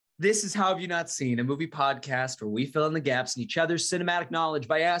This is How Have You Not Seen, a movie podcast where we fill in the gaps in each other's cinematic knowledge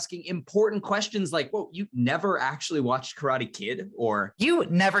by asking important questions like, whoa, you never actually watched Karate Kid? Or you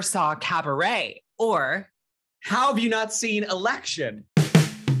never saw Cabaret? Or how have you not seen Election?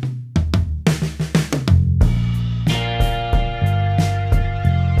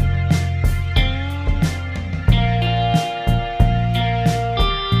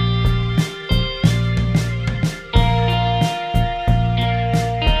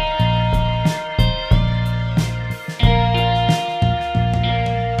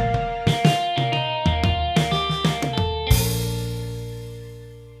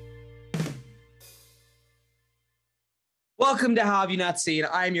 Welcome to How Have You Not Seen?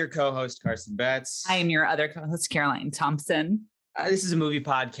 I'm your co-host, Carson Betts. I am your other co-host, Caroline Thompson. This is a movie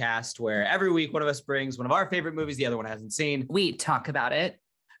podcast where every week one of us brings one of our favorite movies the other one hasn't seen. We talk about it.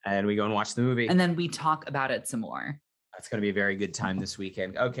 And we go and watch the movie. And then we talk about it some more. That's going to be a very good time this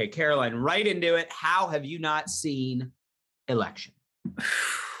weekend. Okay, Caroline, right into it. How have you not seen Election?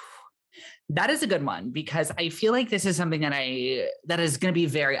 That is a good one because I feel like this is something that is going to be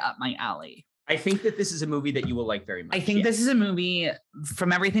very up my alley. I think that this is a movie that you will like very much. I think this is a movie,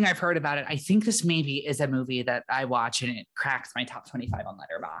 from everything I've heard about it, I think this maybe is a movie that I watch and it cracks my top 25 on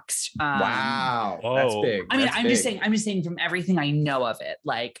Letterboxd. Wow. That's big. I mean, I'm just saying from everything I know of it,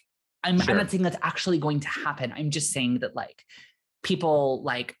 like, I'm not saying that's actually going to happen. I'm just saying that, like, people,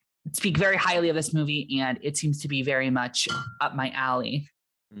 like, speak very highly of this movie and it seems to be very much up my alley.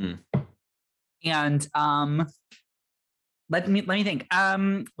 And, Let me think.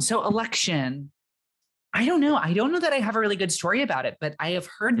 So Election, I don't know. I don't know that I have a really good story about it, but I have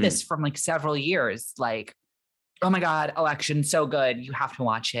heard this from like several years. Like, oh my God, Election, so good. You have to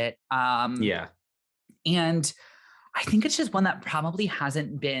watch it. Yeah. And I think it's just one that probably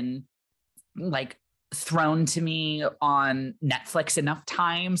hasn't been like thrown to me on Netflix enough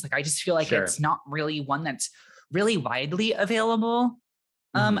times. Like, I just feel like it's not really one that's really widely available.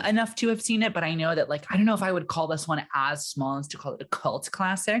 Enough to have seen it, but I know that, like, I don't know if I would call this one as small as to call it a cult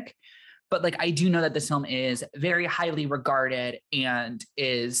classic, but like, I do know that this film is very highly regarded and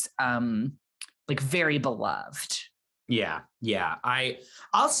is like very beloved. Yeah.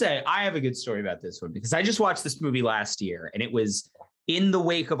 I'll say I have a good story about this one because I just watched this movie last year and it was in the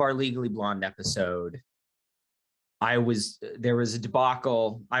wake of our Legally Blonde episode. There was a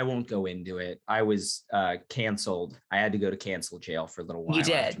debacle. I won't go into it. I was canceled. I had to go to cancel jail for a little while. You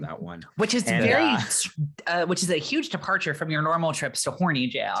did. After that one. Which is which is a huge departure from your normal trips to horny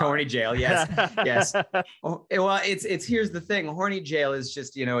jail. Horny jail, yes. Yes. Well, it's here's the thing. Horny jail is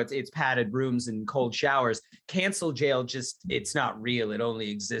just, it's padded rooms and cold showers. Cancel jail it's not real. It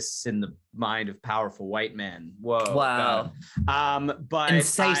only exists in the mind of powerful white men. Whoa. Wow. But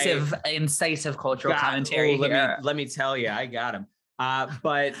incisive cultural commentary here. Let me tell you, I got him.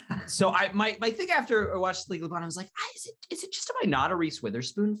 But so my thing after I watched Legally Blonde, I was like, is it just am I not a Reese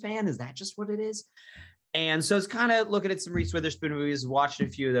Witherspoon fan? Is that just what it is? And so I was kind of looking at some Reese Witherspoon movies, watching a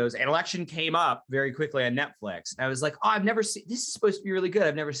few of those, and Election came up very quickly on Netflix. And I was like, oh, I've never seen this. Is supposed to be really good.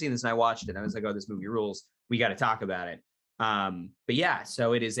 I've never seen this, and I watched it. And I was like, oh, this movie rules. We got to talk about it. But yeah,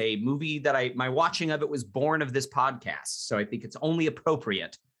 so it is a movie that my watching of it was born of this podcast. So I think it's only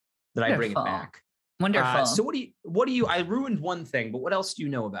appropriate that I bring it back. Wonderful. So what do you, I ruined one thing, but what else do you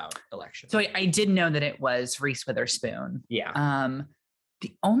know about Election? So I did know that it was Reese Witherspoon. Yeah.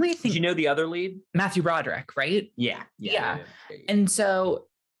 The only thing. Did you know the other lead? Matthew Broderick, right? Yeah. And so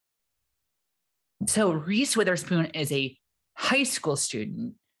Reese Witherspoon is a high school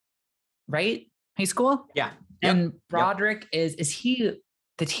student, right? High school? Yeah. And Broderick is he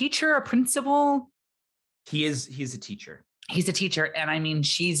the teacher, a principal? He's a teacher. He's a teacher. And I mean,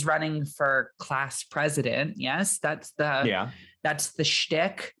 she's running for class president. Yes, that's the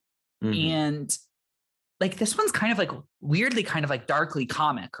shtick. Mm-hmm. And like, this one's kind of like weirdly kind of like darkly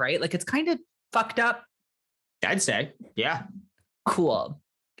comic, right? Like, it's kind of fucked up. I'd say. Yeah. Cool.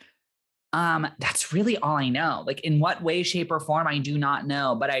 That's really all I know. Like, in what way, shape, or form, I do not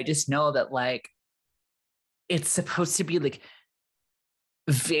know. But I just know that, like, it's supposed to be like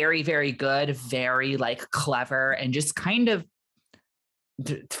very, very good, very like clever, and just kind of,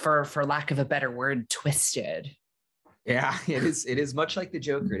 for lack of a better word, twisted. Yeah, it is much like the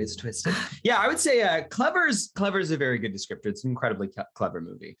Joker. It is twisted. Yeah, I would say clever is a very good descriptor. It's an incredibly clever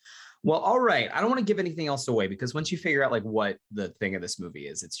movie. Well, all right. I don't want to give anything else away because once you figure out like what the thing of this movie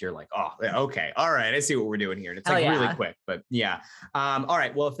is, you're like, oh, okay, all right, I see what we're doing here. And it's like really quick, but yeah. All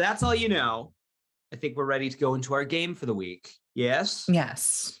right. Well, if that's all you know, I think we're ready to go into our game for the week. Yes?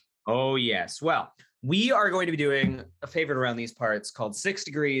 Yes. Oh, yes. Well, we are going to be doing a favorite around these parts called 6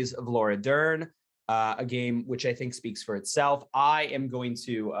 Degrees of Laura Dern. a game which I think speaks for itself. I am going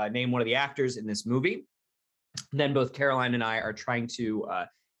to name one of the actors in this movie. Then both Caroline and I are trying to,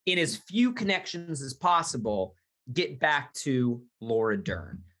 in as few connections as possible, get back to Laura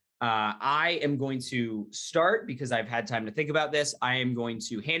Dern. I am going to start because I've had time to think about this. I am going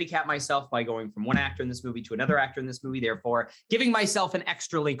to handicap myself by going from one actor in this movie to another actor in this movie, therefore giving myself an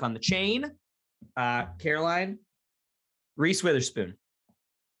extra link on the chain. Caroline, Reese Witherspoon.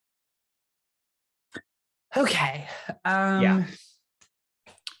 Okay.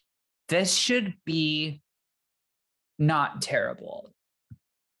 This should be not terrible.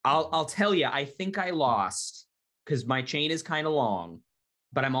 I'll tell you, I think I lost because my chain is kind of long,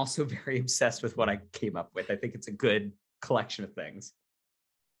 but I'm also very obsessed with what I came up with. I think it's a good collection of things.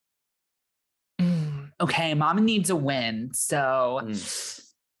 Okay, Mama needs a win, so.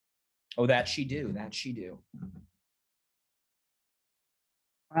 Oh, that she do.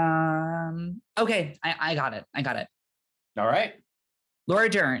 Okay, I got it. All right. Laura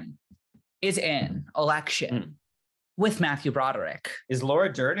Dern is in Election with Matthew Broderick. Is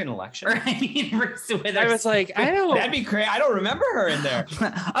Laura Dern in Election? I mean, I was like, I don't. That'd be crazy. I don't remember her in there.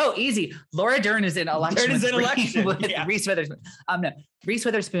 Oh, easy. Laura Dern is in Election. With yeah. Reese Witherspoon. No, Reese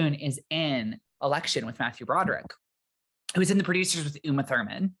Witherspoon is in Election with Matthew Broderick, who is in The Producers with Uma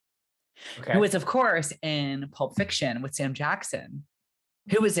Thurman, who is, of course, in Pulp Fiction with Sam Jackson,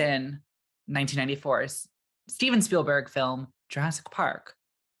 who was in 1994's Steven Spielberg film Jurassic Park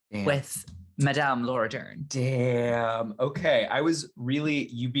with Madame Laura Dern. Damn. Okay.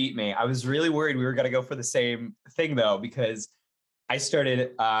 You beat me. I was really worried we were going to go for the same thing, though, because I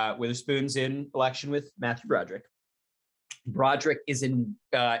started Witherspoon's in Election with Matthew Broderick. Broderick is in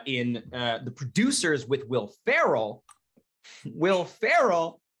The Producers with Will Ferrell. Will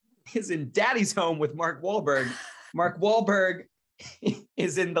Ferrell is in Daddy's Home with Mark Wahlberg. Mark Wahlberg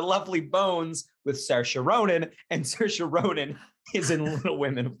is in The Lovely Bones with Saoirse Ronan, and Saoirse Ronan is in Little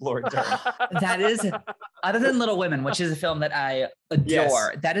Women of Laura Dern. That is, other than Little Women, which is a film that I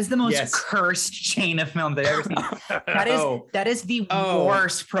adore, that is the most cursed chain of films I've ever seen. That is the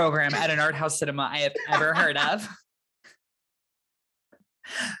worst program at an art house cinema I have ever heard of.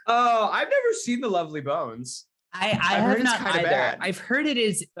 Oh, I've never seen The Lovely Bones. I have not either. Bad. I've heard it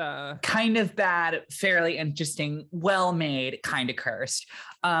is kind of bad, fairly interesting, well made, kind of cursed.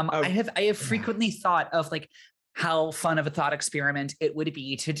 I have frequently thought of like how fun of a thought experiment it would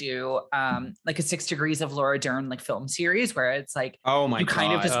be to do like a 6 Degrees of Laura Dern like film series where it's like you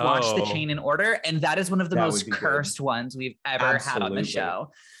kind of just watch the chain in order, and that is one of the most cursed ones we've ever had on the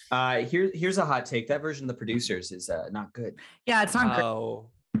show. Here's a hot take. That version of The Producers is not good. Yeah, it's not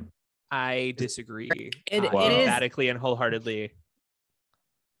good. I disagree. It is emphatically and wholeheartedly.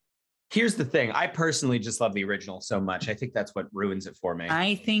 Here's the thing. I personally just love the original so much. I think that's what ruins it for me.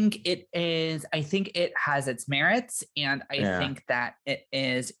 I think it has its merits, and I think that it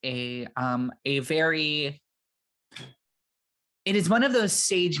is it is one of those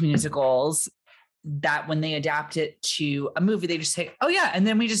stage musicals that when they adapt it to a movie, they just say, oh yeah, and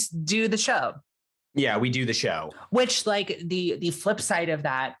then we just do the show. Yeah, we do the show. Which, like, the flip side of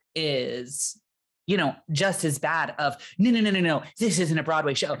that is, you know, just as bad of no. This isn't a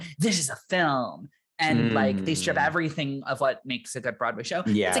Broadway show. This is a film. And like they strip everything of what makes a good Broadway show.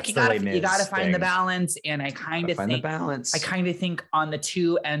 Yeah, it's like you gotta find the balance. And I kind of think on the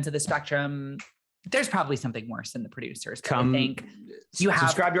two ends of the spectrum, there's probably something worse than The Producers. I think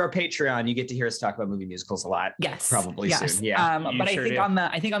subscribe to our Patreon. You get to hear us talk about movie musicals a lot. Yes, probably soon. Yeah, but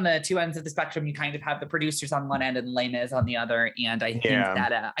I think on the two ends of the spectrum, you kind of have The Producers on one end and Les Mis on the other. And I think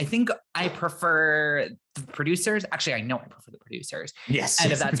that I prefer The Producers. Actually, I know I prefer The Producers. Yes,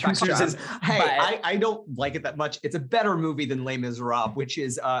 end of that spectrum. I don't like it that much. It's a better movie than Les Miserables, which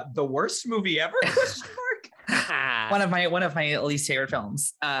is the worst movie ever. one of my least favorite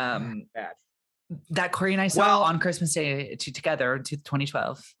films. Bad. That Corey and I saw on Christmas Day together in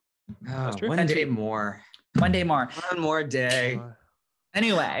 2012. One day more. One day more. One more day.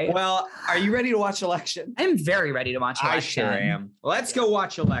 Anyway. Well, are you ready to watch Election? I'm very ready to watch Election. I sure am. Let's go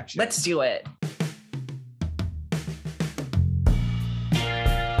watch Election. Let's do it.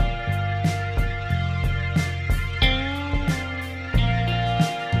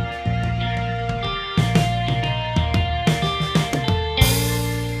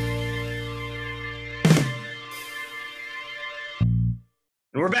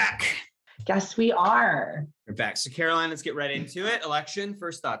 We're back. Yes, we are. We're back. So Caroline, let's get right into it. Election,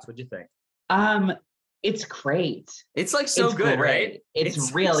 first thoughts. What'd you think? It's great. It's like so good, right?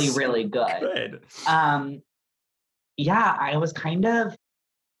 It's really, really good. Yeah, I was kind of,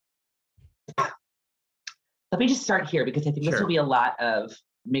 let me just start here because I think this will be a lot of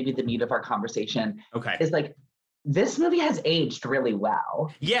maybe the meat of our conversation. Okay. Is like, this movie has aged really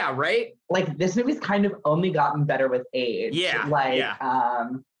well. Yeah, right? Like, this movie's kind of only gotten better with age. Yeah, like, yeah.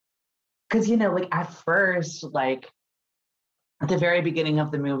 Because, you know, like, at first, like, at the very beginning of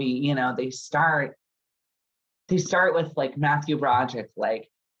the movie, you know, they start with, like, Matthew Broderick, like,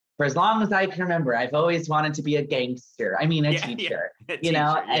 for as long as I can remember, I've always wanted to be a gangster. I mean, a teacher, you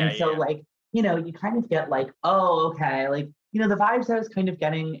know? And so, like, you know, you kind of get like, oh, okay, like, you know, the vibes I was kind of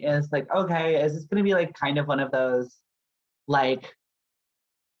getting is like, okay, is this going to be like kind of one of those, like,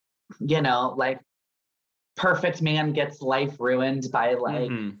 you know, like perfect man gets life ruined by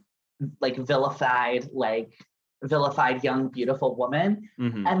like vilified young, beautiful woman.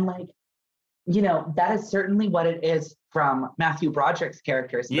 And like, you know, that is certainly what it is from Matthew Broderick's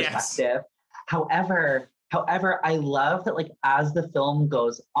character's perspective. However, I love that, like, as the film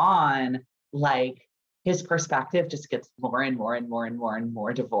goes on, like, his perspective just gets more and more and more and more and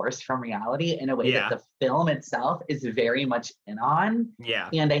more divorced from reality in a way that the film itself is very much in on. Yeah.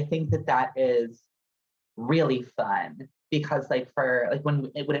 And I think that is really fun because, like, for like when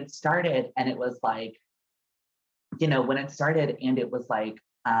it started and it was like, you know, when it started and it was like,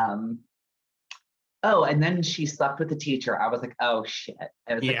 oh, and then she slept with the teacher. I was like, oh shit.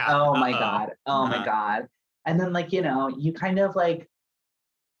 I was like, oh my God. Oh my God. And then, like, you know, you kind of like,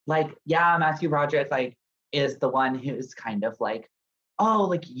 yeah, Matthew Broderick, like, is the one who's kind of like, oh,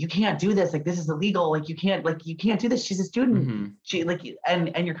 like, you can't do this. Like, this is illegal. Like, you can't do this. She's a student. She like,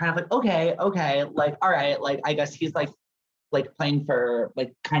 and you're kind of like, okay. Like, all right. Like, I guess he's like playing for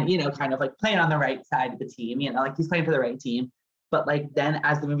like kind of like playing on the right side of the team, you know, like he's playing for the right team. But like, then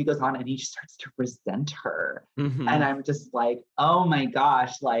as the movie goes on and he just starts to resent her. And I'm just like, oh my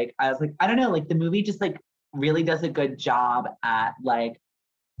gosh. Like, I was like, I don't know, like the movie just like really does a good job at like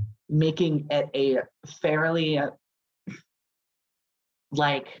making it a fairly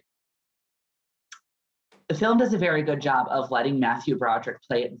like, the film does a very good job of letting Matthew Broderick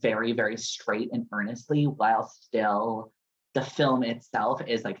play it very, very straight and earnestly while still the film itself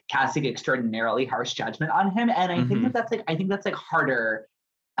is like casting extraordinarily harsh judgment on him. And I think that's harder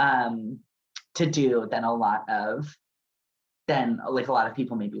to do than a lot of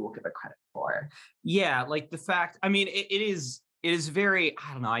people maybe will give it credit for. Yeah, like the fact, I mean, it is very,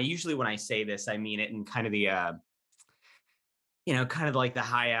 I don't know, I usually when I say this, I mean it in kind of the, you know, kind of like the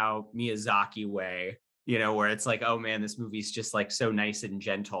Hayao Miyazaki way, you know, where it's like, oh man, this movie's just like so nice and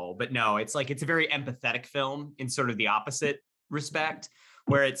gentle. But no, it's like, it's a very empathetic film in sort of the opposite respect,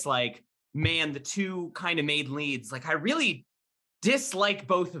 where it's like, man, the two kind of main leads, like I really dislike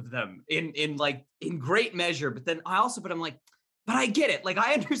both of them in great measure. But then I'm like, but I get it. Like,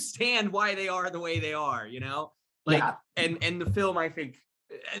 I understand why they are the way they are, you know? Like, and the film, I think,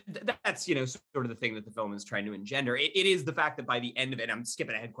 that's, you know, sort of the thing that the film is trying to engender. It is the fact that by the end of it, I'm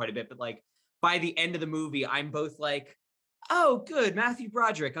skipping ahead quite a bit, but like by the end of the movie, I'm both like, oh, good, Matthew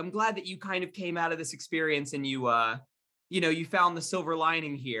Broderick. I'm glad that you kind of came out of this experience and you, you know, you found the silver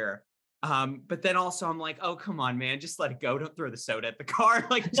lining here. But then also I'm like, oh, come on, man, just let it go. Don't throw the soda at the car.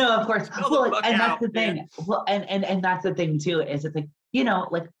 Like, no, of course. Well, and that's the thing. Well, and that's the thing too, is it's like, you know,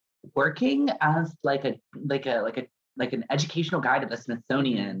 like working as like an educational guide at the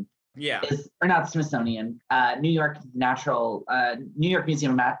Smithsonian. Yeah. Or not Smithsonian, New York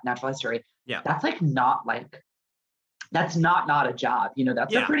Museum of Natural History. Yeah. That's like not a job, you know,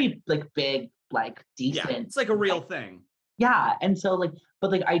 that's a pretty like big, like decent. Yeah, it's like a real thing. Yeah. And so like,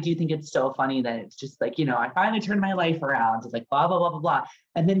 but like, I do think it's so funny that it's just like, you know, I finally turned my life around. It's like, blah, blah, blah, blah, blah.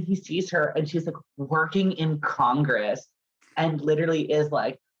 And then he sees her and she's like working in Congress and literally is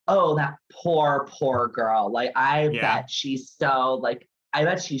like, oh, that poor girl. Like, I bet she's so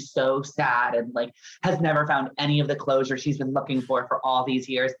sad and like has never found any of the closure she's been looking for all these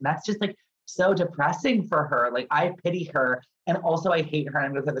years. And that's just like so depressing for her. Like, I pity her. And also I hate her. And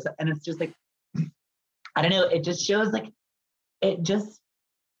I'm going to say this. And it's just like, I don't know. It just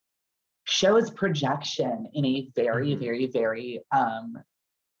shows projection in a very, very, very,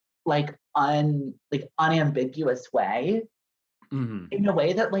 unambiguous way. In a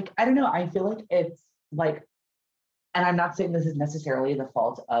way that, like, I don't know, I feel like it's like, and I'm not saying this is necessarily the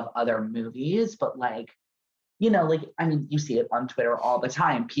fault of other movies, but like, you know, like, I mean, you see it on Twitter all the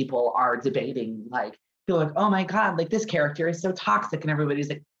time. People are debating, like, they're like, oh my God, like this character is so toxic. And everybody's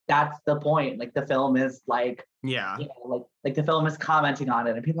like, that's the point. Like, the film is like, you know, like the film is commenting on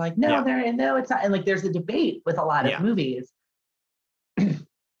it. And people are like, no, no, it's not. And like, there's a debate with a lot of movies.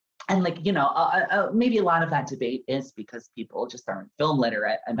 And like, you know, maybe a lot of that debate is because people just aren't film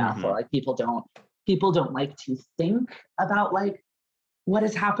literate enough, or like people don't like to think about like what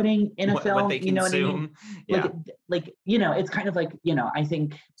is happening in a film. What they consume. You know what I mean? Yeah. Like, you know, it's kind of like, you know, I don't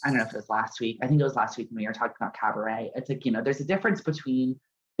know if it was last week. I think it was last week when we were talking about Cabaret. It's like, you know, there's a difference between,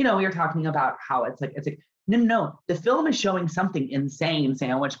 you know, we were talking about how it's like, no, the film is showing something insane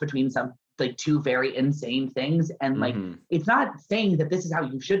sandwiched between some like two very insane things. And like, it's not saying that this is how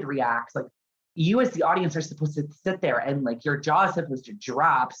you should react. Like, you as the audience are supposed to sit there and like your jaw is supposed to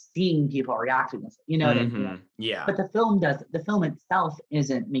drop seeing people reacting this, you know what I mean? Yeah. But the film itself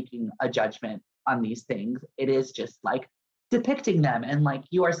isn't making a judgment on these things. It is just like depicting them, and like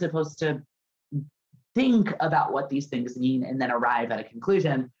you are supposed to think about what these things mean and then arrive at a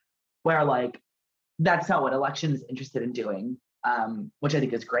conclusion, where like that's not what Election is interested in doing, which I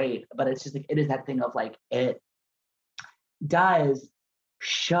think is great. But it's just like, it is that thing of like, it does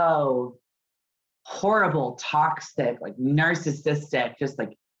show horrible, toxic, like narcissistic, just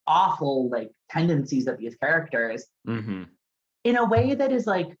like awful like tendencies of these characters in a way that is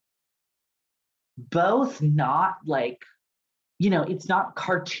like both not like, you know, it's not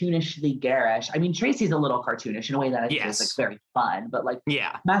cartoonishly garish. I mean, Tracy's a little cartoonish in a way that I think is like very fun, but like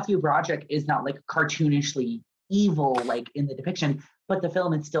Matthew Broderick is not like cartoonishly evil like in the depiction, but the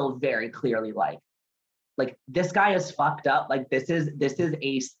film is still very clearly like this guy is fucked up. Like this is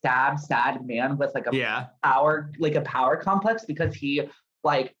a sad man with like a power complex, because he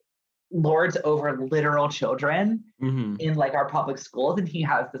like lords over literal children in like our public schools, and he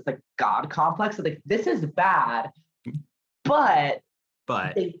has this like God complex. So like this is bad, but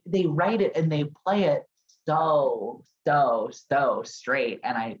they write it and they play it so straight,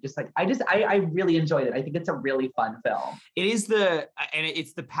 and I really enjoyed it. I think it's a really fun film. It's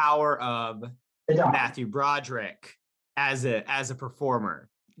the power of Matthew Broderick as a performer,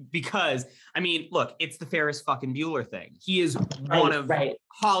 because I mean, look, it's the Ferris fucking Bueller thing. He is one of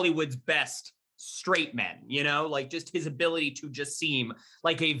Hollywood's best straight men, you know, like just his ability to just seem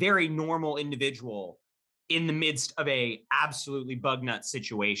like a very normal individual in the midst of a absolutely bug nut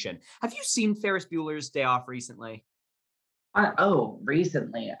situation. Have you seen Ferris Bueller's Day Off recently?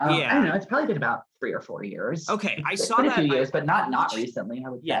 Recently. I don't know. It's probably been about 3 or 4 years. Okay, I saw that a few years, but not recently, I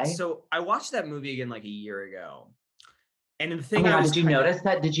would say. So I watched that movie again like a year ago. And the thing did you notice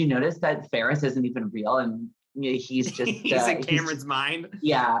that Ferris isn't even real, and he's just he's in Cameron's mind?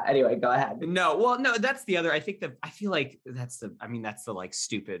 Yeah. Anyway, go ahead. No, that's the other. I feel like that's the like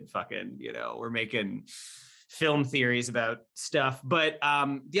stupid fucking, you know, we're making film theories about stuff. But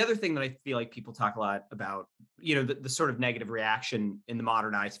the other thing that I feel like people talk a lot about, you know, the sort of negative reaction in the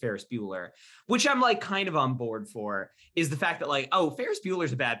modernized Ferris Bueller, which I'm like kind of on board for, is the fact that like, oh, Ferris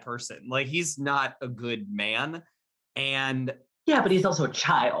Bueller's a bad person. Like he's not a good man. And yeah, but he's also a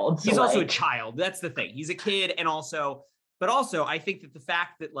child. He's also a child. That's the thing. He's a kid. And also I think that the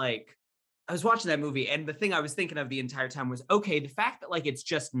fact that like, I was watching that movie and the thing I was thinking of the entire time was, okay, the fact that like, it's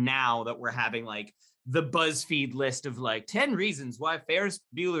just now that we're having like the BuzzFeed list of like 10 reasons why Ferris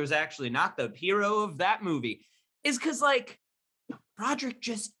Bueller is actually not the hero of that movie is because like Broderick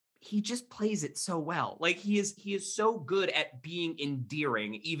just plays it so well. Like he is so good at being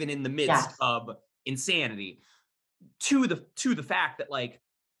endearing, even in the midst of insanity, to the fact that like,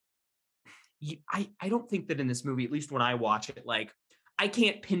 I don't think that in this movie, at least when I watch it, like I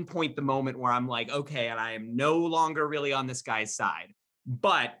can't pinpoint the moment where I'm like, okay, and I am no longer really on this guy's side.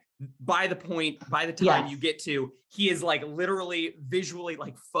 But by the time you get to, he is like literally visually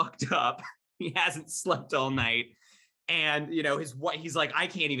like fucked up. He hasn't slept all night. And, you know, he's like, I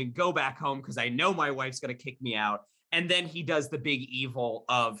can't even go back home because I know my wife's going to kick me out. And then he does the big evil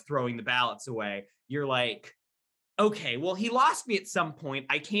of throwing the ballots away. You're like, okay, well, he lost me at some point.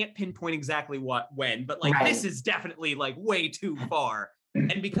 I can't pinpoint exactly when, but like, this is definitely like way too far.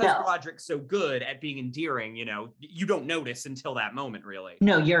 And because Broderick's so good at being endearing, you know, you don't notice until that moment, really.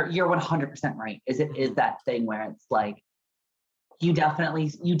 No, you're 100% right. Is that thing where it's like, you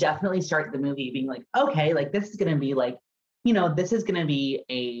definitely start the movie being like, okay, like this is going to be like, you know, this is going to be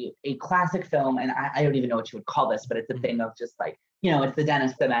a classic film. And I don't even know what you would call this, but it's a thing of just like, you know, it's the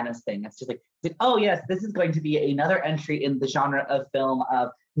Dennis the Menace thing. It's just like, oh yes, this is going to be another entry in the genre of film of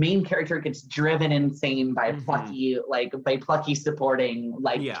main character gets driven insane by plucky supporting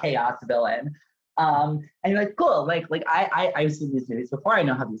like chaos villain. And you're like, cool, like I've seen these movies before. I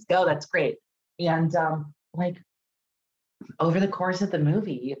know how these go. That's great. And like over the course of the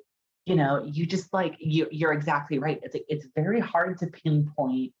movie, you know, you just like you're exactly right. It's like, it's very hard to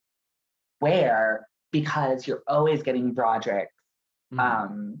pinpoint where, because you're always getting Broderick.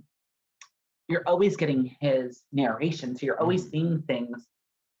 You're always getting his narration, so you're always seeing things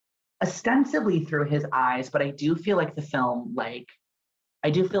ostensibly through his eyes. But I do feel like the film, like, I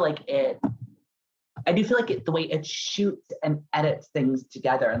do feel like it I do feel like the way it shoots and edits things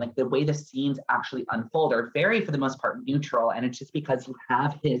together and like the way the scenes actually unfold are very, for the most part, neutral. And it's just because you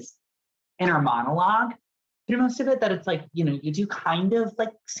have his inner monologue through most of it that it's like, you know, you do kind of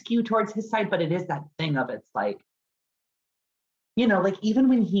like skew towards his side, but it is that thing of it's like, you know, like even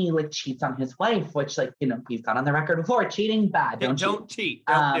when he like cheats on his wife, which like, you know, we've gone on the record before, cheating bad. Don't cheat.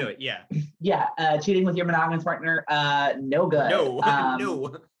 Don't do it. Yeah. Yeah. Cheating with your monogamous partner, no good. No,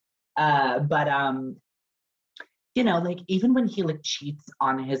 no. But you know, like even when he like cheats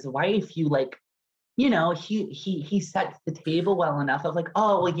on his wife, you like, you know, he sets the table well enough of like,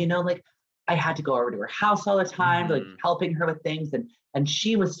 oh, well, you know, like I had to go over to her house all the time, like helping her with things, and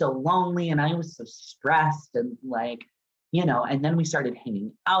she was so lonely and I was so stressed and like, you know, and then we started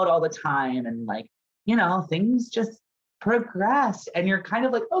hanging out all the time and like, you know, things just progressed and you're kind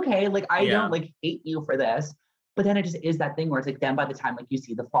of like, okay, like I don't like hate you for this. But then it just is that thing where it's like, then by the time like you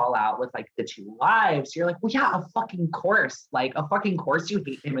see the fallout with like the two lives, you're like, well, yeah, a fucking course you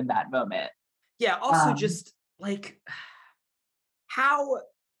hate him in that moment. Yeah. Also, just like how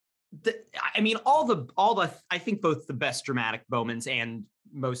I mean, all the I think both the best dramatic moments and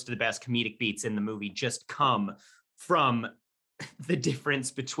most of the best comedic beats in the movie just come from the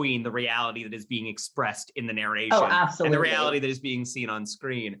difference between the reality that is being expressed in the narration and the reality that is being seen on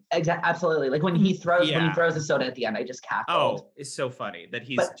screen. Exactly, absolutely. Like when he throws the soda at the end, I just cackled. Oh, it's so funny that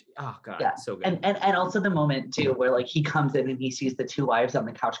he's so good. And also the moment too where like he comes in and he sees the two wives on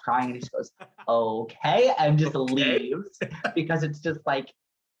the couch crying and he just goes, okay, and just leaves because it's just like,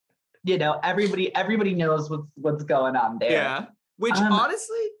 you know, everybody knows what's going on there. Yeah. Which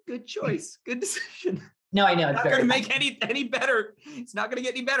honestly, good choice, good decision. No, I know it's not going to make any better. It's not going to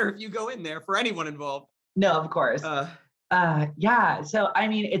get any better if you go in there for anyone involved. No, of course. Yeah. So I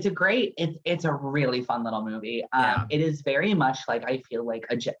mean, it's a really fun little movie. It is very much like I feel like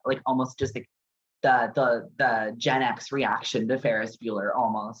almost just like the Gen X reaction to Ferris Bueller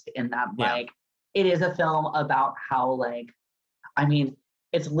almost in that like it is a film about how like I mean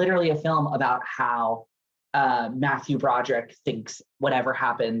it's literally a film about how Matthew Broderick thinks whatever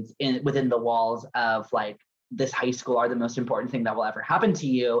happens within the walls of like this high school are the most important thing that will ever happen to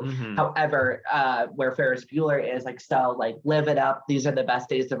you. However, where Ferris Bueller is like, so like live it up. These are the best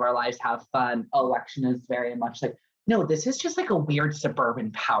days of our lives. Have fun. Election is very much like, no, this is just like a weird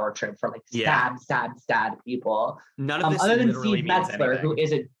suburban power trip for like sad people. None of this other than Steve Metzler, who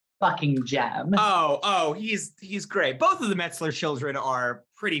is a fucking gem. Oh, he's great. Both of the Metzler children are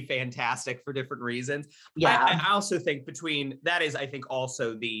pretty fantastic for different reasons. Yeah. I also think between that is, I think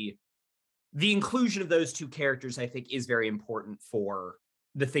also the inclusion of those two characters, I think is very important for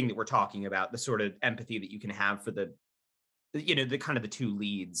the thing that we're talking about, the sort of empathy that you can have for the kind of the two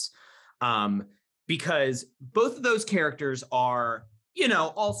leads. Because both of those characters are, you know,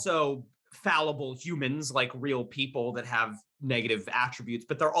 also fallible humans, like real people that have negative attributes,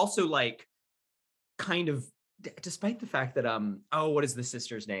 but they're also like kind of, despite the fact that what is the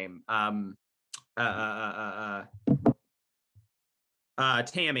sister's name?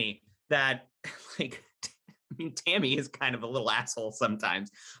 Tammy, that like I mean Tammy is kind of a little asshole sometimes,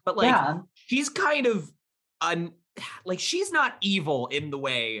 but like she's kind of like she's not evil in the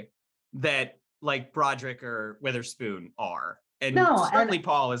way that like Broderick or Witherspoon are. And certainly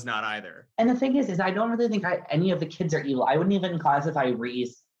Paul is not either. And the thing is I don't really think any of the kids are evil. I wouldn't even classify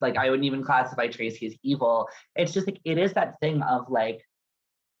Reese, like I wouldn't even classify Tracy as evil. It's just like, it is that thing of like,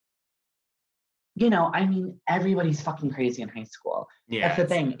 you know, I mean, everybody's fucking crazy in high school. Yeah. That's the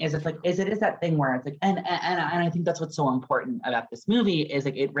thing, is it's like, it is that thing where it's like, and I think that's what's so important about this movie is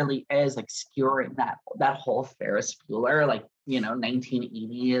like, it really is like skewering that whole Ferris Bueller, like, you know,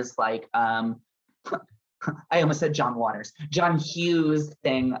 1980s, like, I almost said John Hughes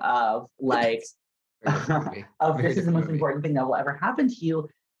thing of like, this is the most important thing that will ever happen to you.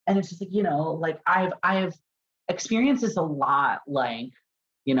 And it's just like, you know, like I've experienced this a lot, like,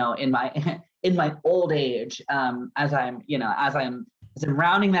 you know, in my old age, as I'm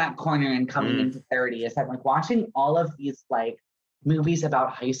rounding that corner and coming into 30, is I'm like watching all of these like movies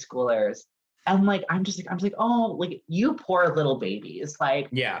about high schoolers. And like, I'm just like, oh, like you poor little babies. Like,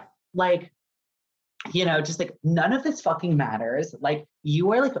 like, you know, just like none of this fucking matters. Like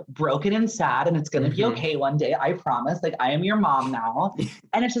you are like broken and sad and it's going to be okay one day. I promise. Like I am your mom now.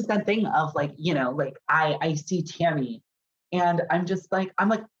 And it's just that thing of like, you know, like I see Tammy and I'm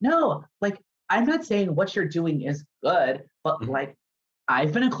like, no, like, I'm not saying what you're doing is good, but like,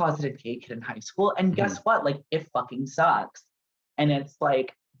 I've been a closeted gay kid in high school and guess what? Like it fucking sucks. And it's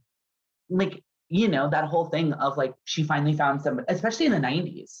like, you know, that whole thing of like, she finally found somebody, especially in the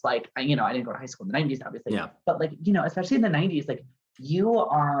 90s. Like, you know, I didn't go to high school in the 90s, obviously. Yeah. But like, you know, especially in the 90s, like you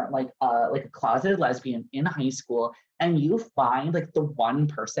are like a closeted lesbian in high school, and you find like the one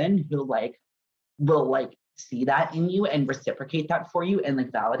person who like will like see that in you and reciprocate that for you and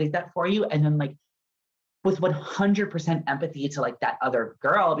like validate that for you, and then like with 100% empathy to like that other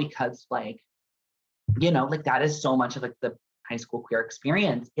girl, because like, you know, like that is so much of like the high school queer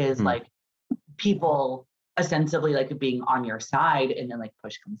experience is like people ostensibly like being on your side, and then like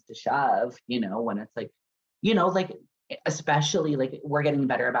push comes to shove, you know, when it's like, you know, like especially like we're getting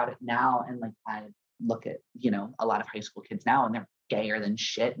better about it now, and like I look at, you know, a lot of high school kids now, and they're gayer than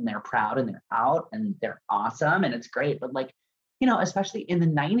shit, and they're proud, and they're out, and they're awesome, and it's great. But like, you know, especially in the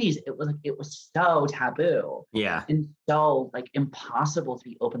 90s, it was so taboo. Yeah. And so like impossible to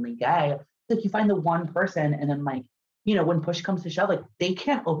be openly gay. Like you find the one person, and then like, you know, when push comes to shove, like they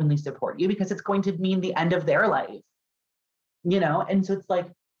can't openly support you because it's going to mean the end of their life. You know, and so it's like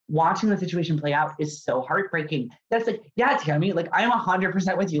watching the situation play out is so heartbreaking. That's like, yeah, Tammy, like I'm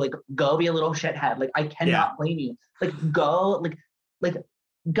 100% with you. Like, go be a little shithead. Like, I cannot blame you. Like,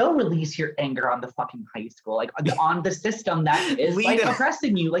 go release your anger on the fucking high school, like on the system that is like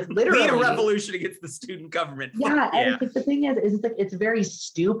oppressing you, like literally. Lead a revolution against the student government. Yeah, and it's like, the thing is it's like it's very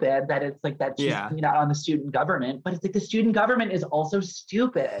stupid that it's like that she's not on the student government, but it's like the student government is also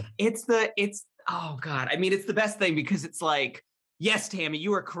stupid. It's oh God. I mean, it's the best thing because it's like, yes, Tammy,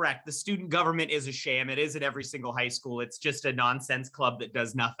 you are correct. The student government is a sham. It is at every single high school. It's just a nonsense club that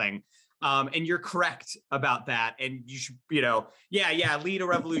does nothing. And you're correct about that. And you should, you know, lead a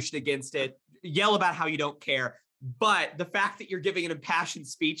revolution against it. Yell about how you don't care. But the fact that you're giving an impassioned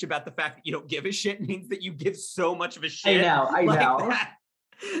speech about the fact that you don't give a shit means that you give so much of a shit. I know.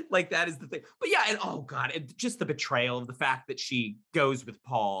 Like that is the thing. But yeah, and oh God, and just the betrayal of the fact that she goes with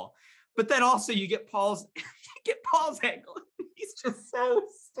Paul. But then also you get Paul's angle. He's just so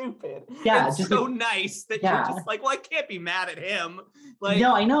stupid. Yeah, and just so like, nice that you're just like, well, I can't be mad at him. Like,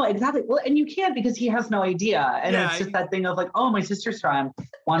 no, I know exactly. Well, and you can't because he has no idea. And it's just that thing of like, oh, my sister's friend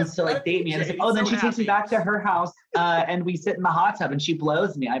wants to like date me, and it's like, oh, then she takes me back to her house, and we sit in the hot tub, and she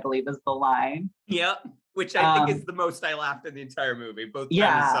blows me, I believe is the line. Yep, which I think is the most I laughed in the entire movie. Both times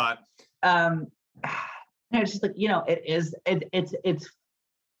I saw it. It's just like, you know, it is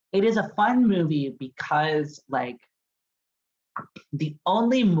a fun movie because like the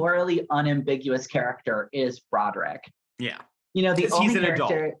only morally unambiguous character is Broderick. Yeah. You know, the only he's an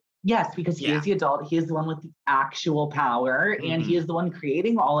character. Adult. Yes, because he is the adult. He is the one with the actual power, and he is the one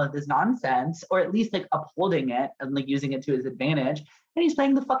creating all of this nonsense, or at least like upholding it and like using it to his advantage. And he's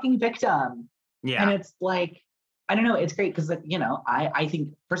playing the fucking victim. Yeah. And it's like, I don't know, it's great because like, you know, I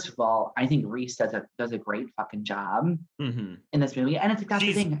think first of all, I think Reese does a great fucking job in this movie. And it's like that's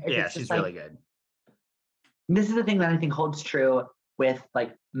the thing. She's like, really good. This is the thing that I think holds true with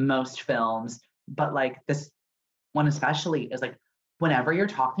like most films, but like this one especially is like whenever you're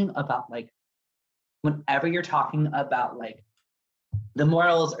talking about like the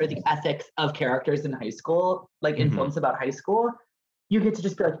morals or the ethics of characters in high school, like in films about high school, you get to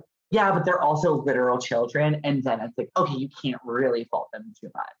just be like, yeah, but they're also literal children. And then it's like, okay, you can't really fault them too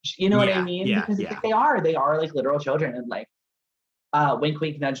much. You know what I mean? Because it's like they are like literal children, and like wink,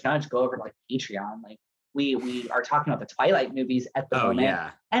 wink, nudge, nudge, go over to like Patreon. Like we are talking about the Twilight movies at the moment. Yeah.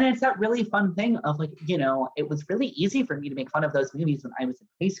 And it's that really fun thing of like, you know, it was really easy for me to make fun of those movies when I was in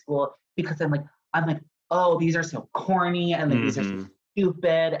high school because I'm like, oh, these are so corny and like these are so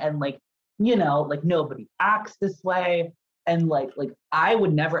stupid, and like, you know, like nobody acts this way. And like I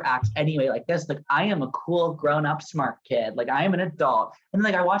would never act anyway like this. Like I am a cool, grown-up, smart kid. Like I am an adult. And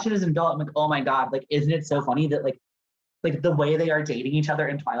like I watch it as an adult, I'm like, oh my God, like isn't it so funny that like the way they are dating each other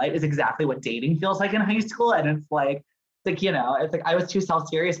in Twilight is exactly what dating feels like in high school. And it's like, you know, it's like I was too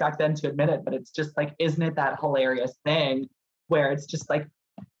self-serious back then to admit it, but it's just like, isn't it that hilarious thing where it's just like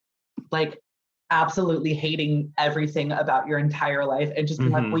absolutely hating everything about your entire life and just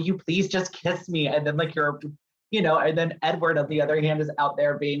being like, will you please just kiss me? And then like you're, you know, and then Edward on the other hand is out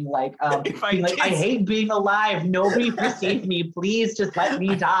there being like, I hate being alive. Nobody perceived me. Please just let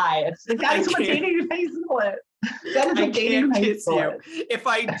me die. It's like, that's what dating in high school is. That is what dating in high school is.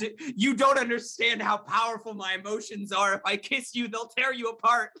 If you don't understand how powerful my emotions are. If I kiss you, they'll tear you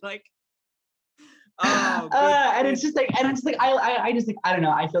apart. Like, and it's just like, I just think, I don't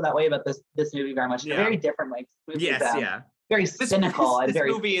know. I feel that way about this movie very much. Very different, like, very cynical and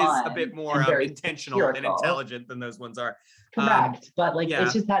very movie fun is a bit more intentional and intelligent than those ones are. Correct. But like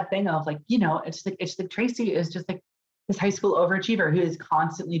it's just that thing of like, you know, it's like Tracy is just like this high school overachiever who has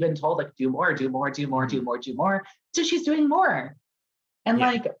constantly been told like do more. So she's doing more. And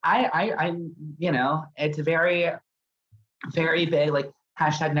like I you know, it's very, very big, like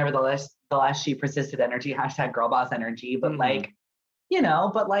hashtag nevertheless she persisted energy, hashtag girl boss energy. But like you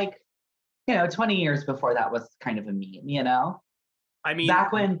know, but like, you know, 20 years before that was kind of a meme, you know? I mean,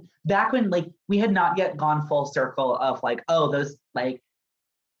 back when like we had not yet gone full circle of like, oh,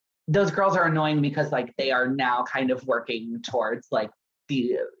 those girls are annoying because like they are now kind of working towards like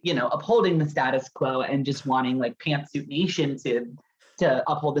the, you know, upholding the status quo and just wanting like Pantsuit Nation to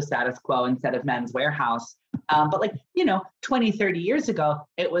uphold the status quo instead of Men's Warehouse. But like, you know, 20, 30 years ago,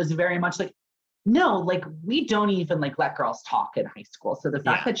 it was very much like, no, like we don't even like let girls talk in high school. So the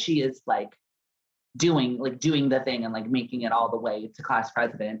fact that she is like doing the thing and like making it all the way to class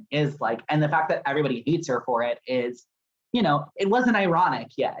president is like, and the fact that everybody hates her for it is, you know, it wasn't ironic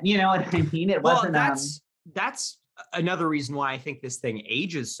yet. You know what I mean? It wasn't. That's another reason why I think this thing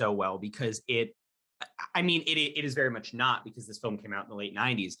ages so well, because it is very much not, because this film came out in the late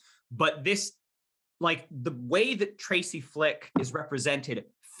 90s, but this, like the way that Tracy Flick is represented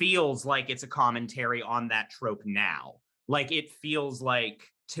feels like it's a commentary on that trope now. Like it feels like,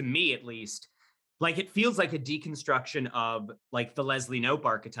 to me at least, like it feels like a deconstruction of like the Leslie Knope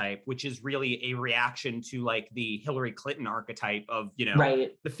archetype, which is really a reaction to like the Hillary Clinton archetype of, you know,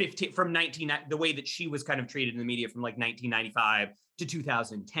 right. the way that she was kind of treated in the media from like 1995 to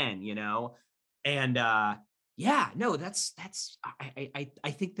 2010, you know? And that's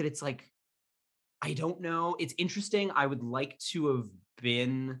I think that it's like, I don't know. It's interesting. I would like to have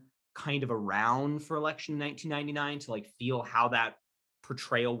been kind of around for election in 1999 to like feel how that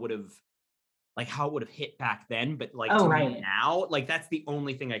portrayal would have, like how it would have hit back then. But like me now, like that's the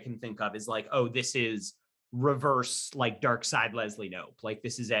only thing I can think of is like, oh, this is reverse like dark side Leslie Knope. Like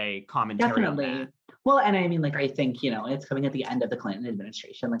this is a commentary. Definitely. On that. Well, and I mean, like, I think, you know, it's coming at the end of the Clinton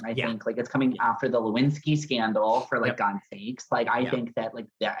administration. Like, I think, like, it's coming after the Lewinsky scandal, for, like, God's sakes. Like, I think that, like,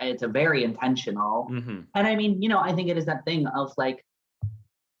 it's a very intentional. Mm-hmm. And I mean, you know, I think it is that thing of, like,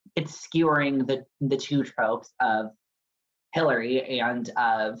 it's skewering the two tropes of Hillary and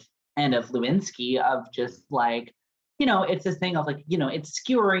of Lewinsky, of just, like, you know, it's this thing of, like, you know, it's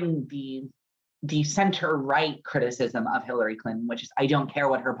skewering the center-right criticism of Hillary Clinton, which is, I don't care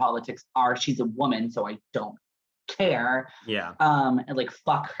what her politics are. She's a woman, so I don't care. Yeah. And like,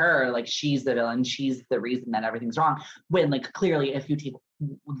 fuck her. Like, she's the villain. She's the reason that everything's wrong. When, like, clearly, if you take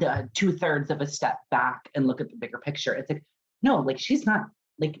the 2/3 of a step back and look at the bigger picture, it's like, no, like, she's not,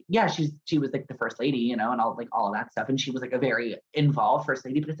 like, yeah, she was like the first lady, you know, and all of that stuff. And she was like a very involved first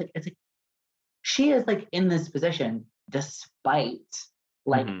lady, but it's like she is like in this position despite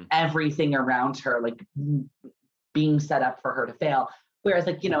like everything around her, like being set up for her to fail. Whereas,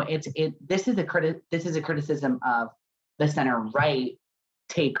 like, you know, this is a criticism of the center right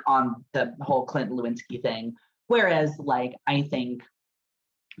take on the whole Clinton Lewinsky thing. Whereas, like, I think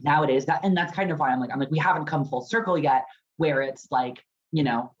nowadays that's kind of why I'm like, we haven't come full circle yet, where it's like, you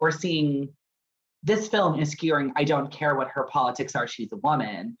know, we're seeing this film is skewering, I don't care what her politics are, she's a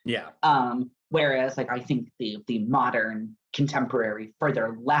woman. Yeah. Whereas, like, I think the modern contemporary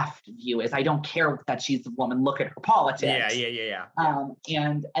further left view is, I don't care that she's a woman, look at her politics. Yeah.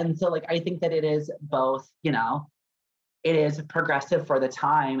 And so, like, I think that it is both, you know, it is progressive for the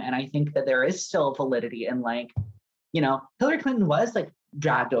time, and I think that there is still validity in, like, you know, Hillary Clinton was like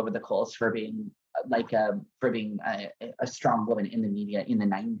dragged over the coals for being a strong woman in the media in the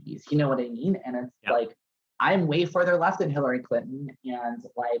 90s, you know what I mean? And it's like, I'm way further left than Hillary Clinton, and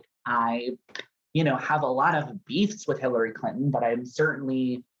like, I, you know, have a lot of beefs with Hillary Clinton, but I'm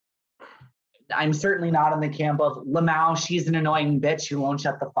certainly not in the camp of Lamau, she's an annoying bitch who won't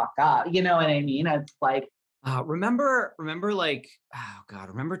shut the fuck up. You know what I mean? It's like, remember like, oh God,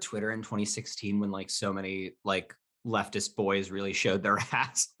 remember Twitter in 2016 when like so many like leftist boys really showed their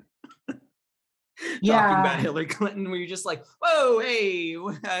ass? Talking about Hillary Clinton, where you're just like, whoa, hey,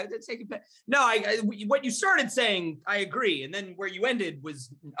 take it back. No, what you started saying, I agree. And then where you ended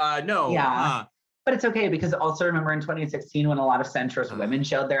was, no. Yeah. But it's okay, because also remember in 2016 when a lot of centrist women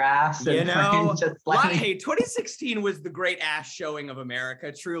showed their ass. You know, just like, hey, 2016 was the great ass showing of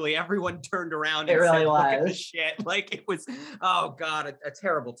America. Truly, everyone turned around and it really said, was. Look at the shit. Like, it was, oh God, a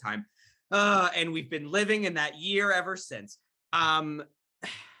terrible time. And we've been living in that year ever since.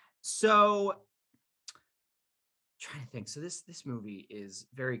 So trying to think. So this movie is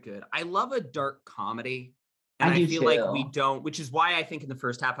very good. I love a dark comedy. And I feel like we don't, which is why I think in the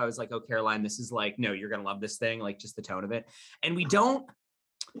first half I was like, oh, Caroline, this is like, no, you're gonna love this thing, like just the tone of it. And I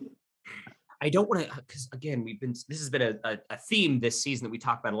don't want to, because again, this has been a theme this season that we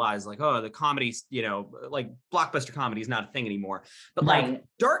talk about a lot, is like, oh, the comedies, you know, like blockbuster comedy is not a thing anymore. But like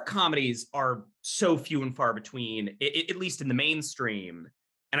dark comedies are so few and far between, at least in the mainstream.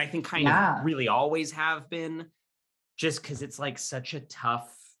 And I think kind of really always have been, just because it's like such a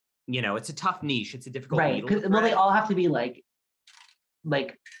tough, you know, it's a tough niche. It's a difficult right. Well, they all have to be like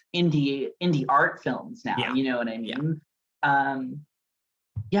like indie art films now. Yeah. You know what I mean?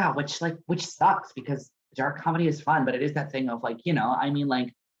 Yeah, which sucks because dark comedy is fun, but it is that thing of like,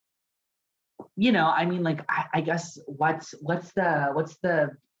 I guess what's the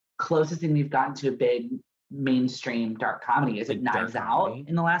closest thing we've gotten to a big mainstream dark comedy? Is it Knives Out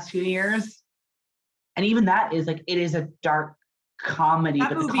in the last few years? And even that is like, it is a dark comedy,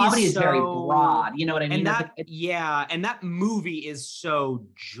 but the comedy is very broad. You know what I mean? And that movie is so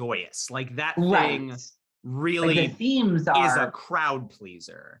joyous. Like that thing really like the themes is a crowd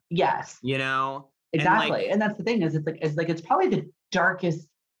pleaser. Yes. You know? Exactly. And that's the thing is it's probably the darkest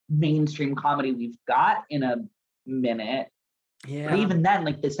mainstream comedy we've got in a minute. Yeah. But even then,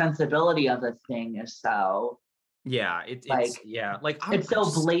 like the sensibility of the thing is so it's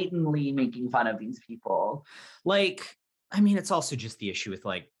so blatantly making fun of these people. Like, I mean, it's also just the issue with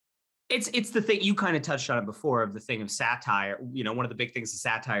like, it's the thing you kind of touched on it before of the thing of satire. You know, one of the big things of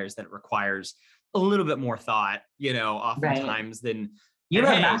satire is that it requires a little bit more thought, you know, oftentimes than you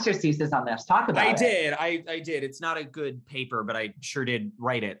wrote a master's thesis on this. Talk about it. I did. It's not a good paper, but I sure did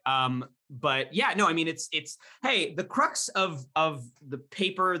write it. But yeah, no, I mean, it's hey, the crux of the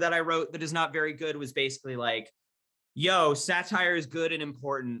paper that I wrote that is not very good was basically like, yo, satire is good and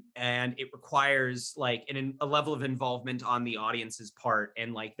important, and it requires like a level of involvement on the audience's part,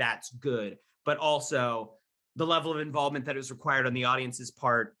 and like that's good. But also the level of involvement that is required on the audience's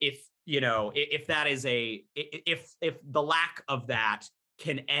part, if that is if the lack of that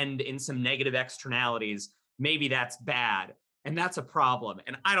can end in some negative externalities, maybe that's bad. And that's a problem.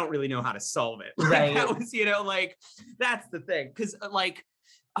 And I don't really know how to solve it. Right. That was, that's the thing. Because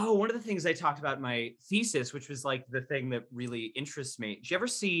one of the things I talked about in my thesis, which was like the thing that really interests me. Did you ever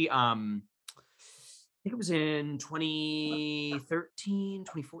see, I think it was in 2013,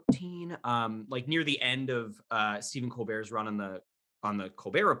 2014, like near the end of Stephen Colbert's run on the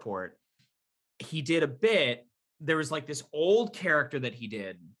Colbert Report, he did a bit. There was like this old character that he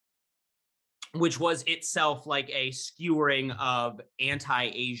did, which was itself like a skewering of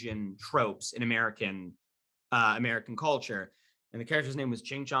anti-Asian tropes in American culture. And the character's name was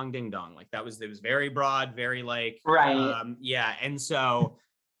Ching Chong Ding Dong. Like it was very broad, very like, right. And so,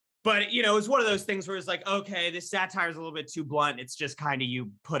 but it's one of those things where it's like, okay, this satire is a little bit too blunt. It's just kind of you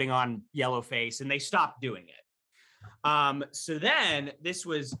putting on yellow face, and they stopped doing it. So then this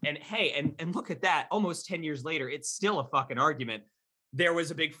was, and hey, and look at that, almost 10 years later, it's still a fucking argument. There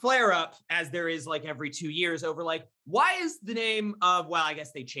was a big flare up, as there is like every 2 years, over like, why is the name of, well, I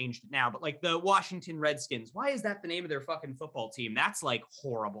guess they changed it now, but like the Washington Redskins, why is that the name of their fucking football team? That's like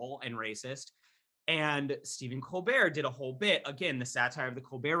horrible and racist. And Stephen Colbert did a whole bit, again, the satire of the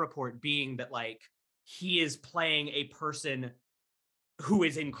Colbert Report being that like, he is playing a person who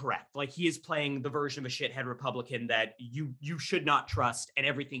is incorrect. Like he is playing the version of a shithead Republican that you should not trust, and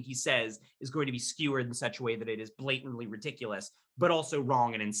everything he says is going to be skewered in such a way that it is blatantly ridiculous, but also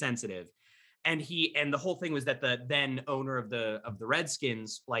wrong and insensitive. And the whole thing was that the then owner of the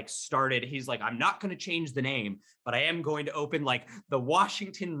Redskins he's like, I'm not going to change the name, but I am going to open like the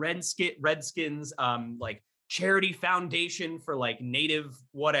Washington Redskins like charity foundation for like Native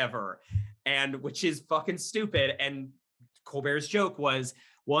whatever, and which is fucking stupid. And Colbert's joke was,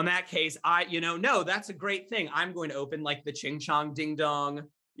 well, in that case, no, that's a great thing. I'm going to open like the Ching Chong Ding Dong,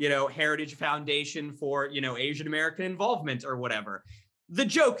 Heritage Foundation for, Asian American involvement or whatever. The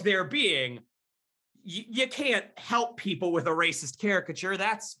joke there being, you can't help people with a racist caricature.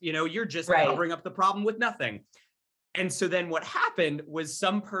 That's, you're just covering up the problem with nothing. And so then what happened was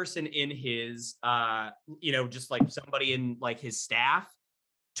some person in his, just like somebody in like his staff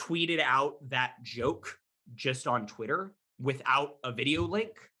tweeted out that joke just on Twitter without a video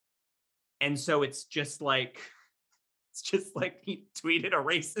link. And so it's just like he tweeted a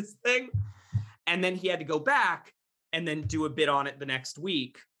racist thing, and then he had to go back and then do a bit on it the next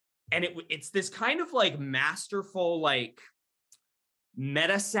week. And it's this kind of like masterful, like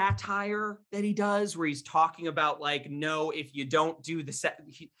meta satire that he does, where he's talking about like, no, if you don't do the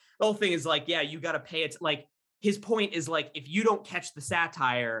whole thing is like, yeah, you got to pay it. Like his point is like, if you don't catch the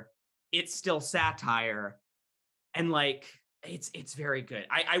satire, it's still satire. And like, it's very good.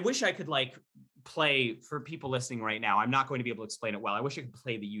 I wish I could like play for people listening right now. I'm not going to be able to explain it well. I wish I could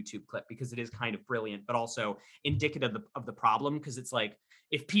play the YouTube clip because it is kind of brilliant, but also indicative of the problem. Because it's like,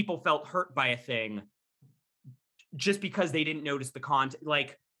 if people felt hurt by a thing just because they didn't notice the content,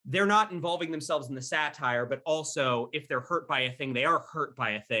 like they're not involving themselves in the satire, but also if they're hurt by a thing, they are hurt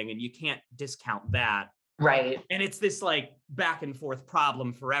by a thing, and you can't discount that. Right. And it's this like back and forth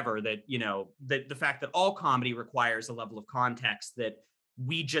problem forever that, that the fact that all comedy requires a level of context that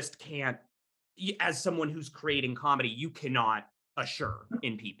we just can't, as someone who's creating comedy, you cannot assure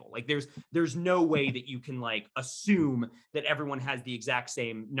in people. Like there's no way that you can like assume that everyone has the exact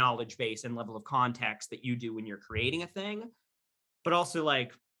same knowledge base and level of context that you do when you're creating a thing. But also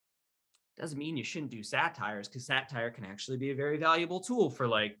like doesn't mean you shouldn't do satires, because satire can actually be a very valuable tool for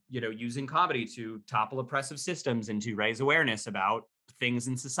like, using comedy to topple oppressive systems and to raise awareness about things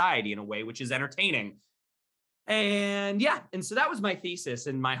in society in a way which is entertaining. And yeah, and so that was my thesis,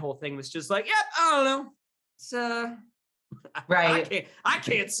 and my whole thing was just like, yep, I don't know. It's right. I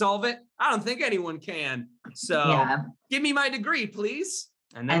can't solve it. I don't think anyone can. So give me my degree, please.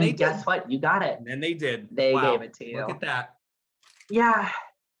 And then they guess what? You got it. And then they did. They gave it to you. Look at that. Yeah.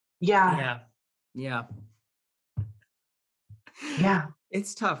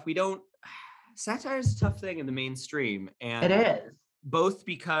 It's tough. Satire is a tough thing in the mainstream, and it is, both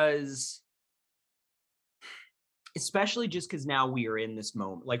because, especially just because now we are in this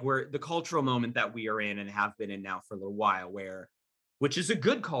moment, like we're the cultural moment that we are in and have been in now for a little while, which is a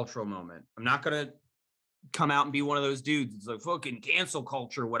good cultural moment. I'm not gonna come out and be one of those dudes. It's like fucking cancel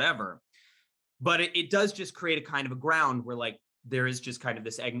culture, whatever. But it does just create a kind of a ground where like there is just kind of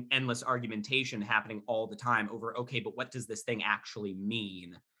this endless argumentation happening all the time over, okay, but what does this thing actually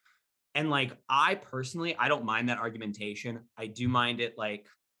mean? And like, I personally, I don't mind that argumentation. I do mind it like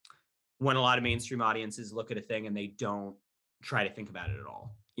when a lot of mainstream audiences look at a thing and they don't try to think about it at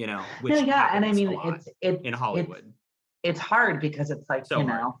all, which and I mean, it's in Hollywood. It's hard because it's like,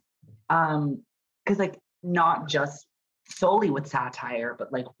 because like not just solely with satire,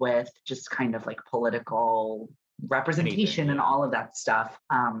 but like with just kind of like political representation and all of that stuff,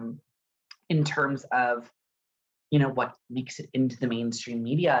 in terms of what makes it into the mainstream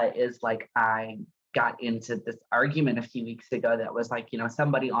media is like, I got into this argument a few weeks ago that was like,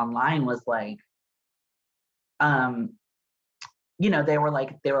 somebody online was like, they were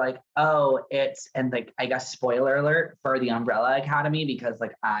like, oh, it's, and like, I guess spoiler alert for the Umbrella Academy, because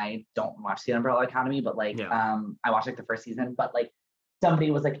like I don't watch the Umbrella Academy, but like I watched like the first season, but like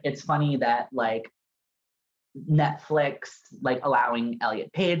somebody was like, it's funny that like Netflix like allowing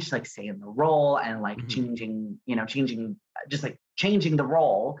Elliot Page to like stay in the role and like changing the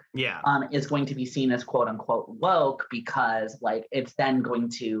role is going to be seen as quote unquote woke, because like it's then going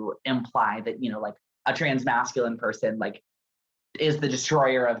to imply that like a trans masculine person like is the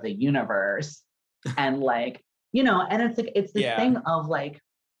destroyer of the universe. And like and it's like it's this thing of like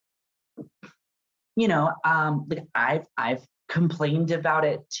like I've complained about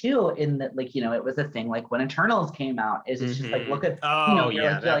it too, in that like it was a thing like when Eternals came out, is it's just like, look at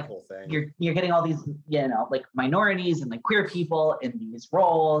you're getting all these like minorities and like queer people in these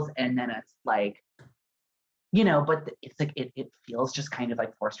roles, and then it's like but it's like it feels just kind of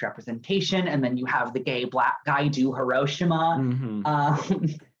like forced representation, and then you have the gay black guy do Hiroshima,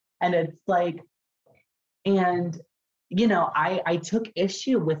 and it's like, and I took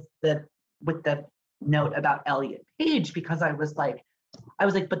issue with the note about Elliot Page, because I was like,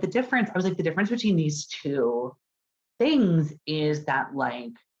 but the difference between these two things is that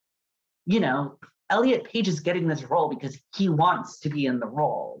like, Elliot Page is getting this role because he wants to be in the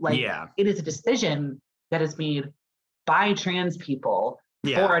role. Like, it is a decision that is made by trans people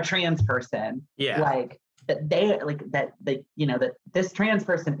for a trans person. Like that they like that this trans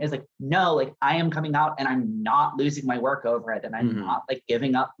person is like, no, like I am coming out and I'm not losing my work over it, and I'm not like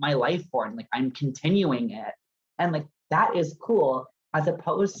giving up my life for it, and like I'm continuing it, and like that is cool, as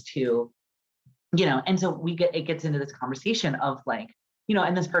opposed to and so it gets into this conversation of like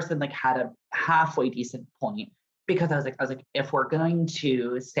and this person like had a halfway decent point, because I was like, if we're going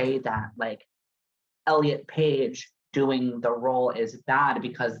to say that like Elliot Page doing the role is bad,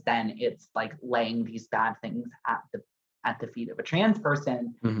 because then it's like laying these bad things at the feet of a trans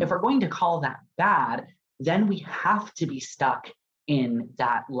person. If we're going to call that bad, then we have to be stuck in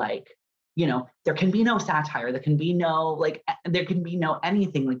that like there can be no satire, there can be no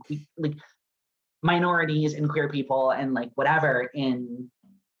anything like minorities and queer people and like whatever in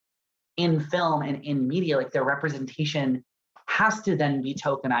film and in media, like their representation has to then be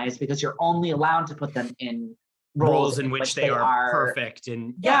tokenized, because you're only allowed to put them in roles in which they are perfect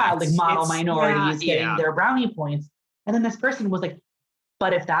and like model minorities getting their brownie points. And then this person was like,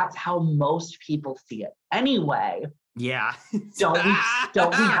 but if that's how most people see it anyway, don't we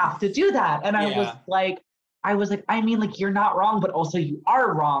have to do that? And I was like, I mean, like, you're not wrong, but also you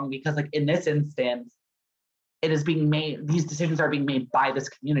are wrong, because like in this instance, it is being made, these decisions are being made by this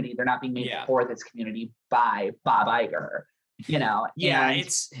community. They're not being made for this community by Bob Iger. I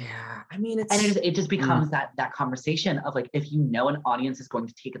mean, it just becomes that conversation of like, if an audience is going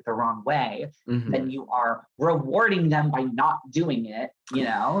to take it the wrong way, then you are rewarding them by not doing it,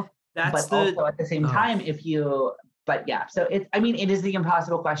 but also at the same time, if you but yeah, so it's, I mean, it is the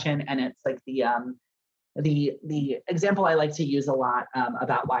impossible question, and it's like the example I like to use a lot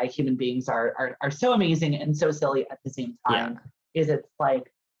about why human beings are so amazing and so silly at the same time is it's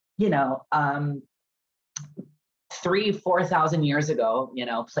like, you know, 3,000-4,000 years ago, you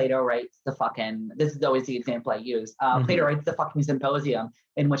know, Plato writes the fucking, this is always the example I use. Plato writes the fucking Symposium,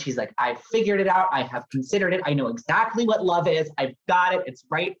 in which he's like, I figured it out. I have considered it. I know exactly what love is. I've got it. It's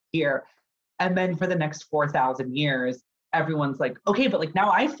right here. And then for the next 4,000 years, everyone's like, okay, but like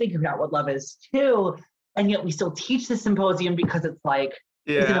now I figured out what love is too. And yet we still teach the Symposium because it's like,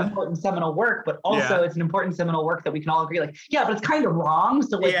 it's an important seminal work, but also it's an important seminal work that we can all agree, like, yeah, but it's kind of wrong.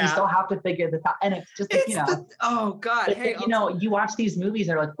 So like, we still have to figure this out. And it's just like, you know, oh God, hey, like, you know, you watch these movies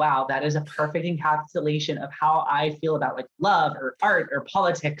and are like, wow, that is a perfect encapsulation of how I feel about like love or art or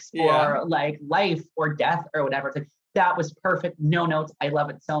politics or like life or death or whatever. It's like, that was perfect. No notes. I love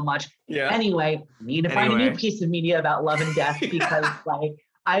it so much. Anyway, need to find a new piece of media about love and death because like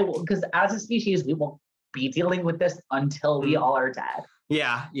because as a species, we will be dealing with this until we all are dead.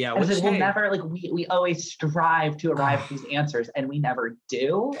 Yeah. Because we'll never, like, we always strive to arrive at these answers and we never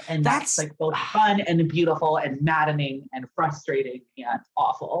do. And that's like both fun and beautiful and maddening and frustrating and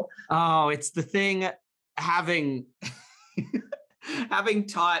awful. Oh, it's the thing, having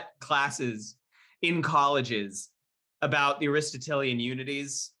taught classes in colleges about the Aristotelian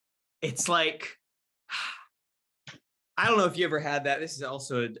unities. It's like, I don't know if you ever had that. This is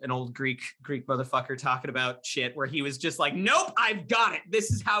also an old Greek motherfucker talking about shit where he was just like, nope, I've got it. This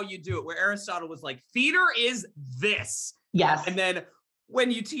is how you do it. Where Aristotle was like, theater is this. Yes. And then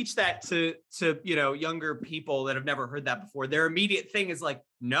when you teach that to you know, younger people that have never heard that before, their immediate thing is like,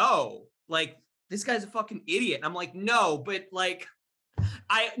 no, like this guy's a fucking idiot. And I'm like, no, but like,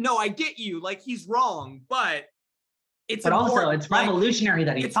 I get you. Like he's wrong, but but also it's revolutionary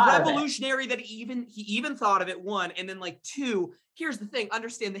that he thought of it. It's revolutionary that he even thought of it, one. And then like two, here's the thing,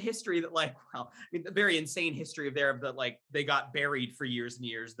 understand the history that like, well, I mean, the very insane history of that like they got buried for years and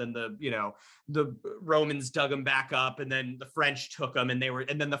years. Then the Romans dug them back up and then the French took them and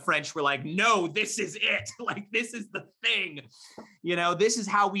then the French were like, no, this is it. Like, this is the thing, you know, this is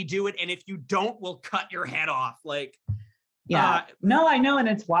how we do it. And if you don't, we'll cut your head off. Like, no, I know, and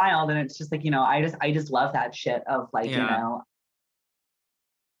it's wild, and it's just like, you know, I just love that shit of like, you know,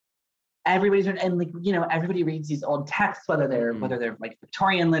 everybody's, and like, you know, everybody reads these old texts, whether they're like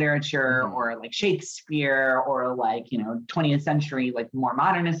Victorian literature or like Shakespeare or like, you know, 20th century like more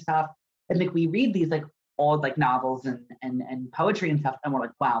modernist stuff, and like we read these like old like novels and poetry and stuff, and we're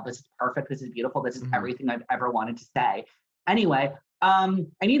like, wow, this is perfect, this is beautiful, this is everything I've ever wanted to say. Anyway, I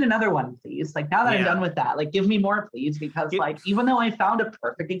need another one, please. Like now that I'm done with that, like give me more, please, because like even though I found a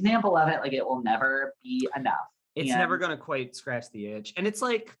perfect example of it, like it will never be enough. It's never gonna quite scratch the itch. And it's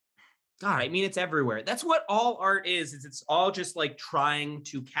like, God, I mean, it's everywhere. That's what all art is it's all just like trying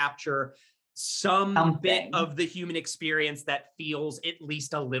to capture some bit of the human experience that feels at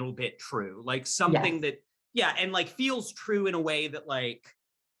least a little bit true. Like something that, and like feels true in a way that like,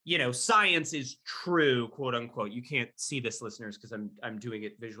 you know, science is true, quote unquote. You can't see this, listeners, because I'm doing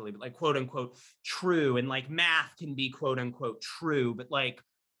it visually, but like quote unquote true, and like math can be quote unquote true, but like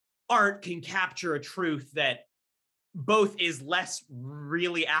art can capture a truth that both is less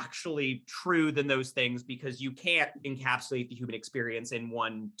really actually true than those things, because you can't encapsulate the human experience in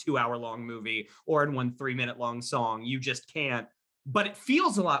one 2-hour-long movie or in one 3-minute long song. You just can't. But it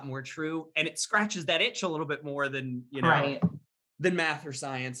feels a lot more true, and it scratches that itch a little bit more than, you know, than math or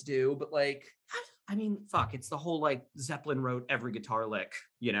science do. But like, I mean, fuck, it's the whole like Zeppelin wrote every guitar lick,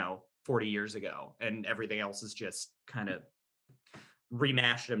 you know, 40 years ago, and everything else is just kind of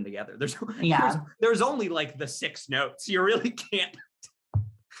remashed them together. There's only like the 6 notes. You really can't.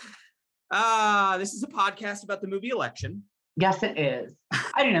 This is a podcast about the movie Election. Yes, it is.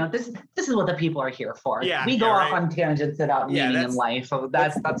 I don't know. This is what the people are here for. We go off on tangents about meaning in life. So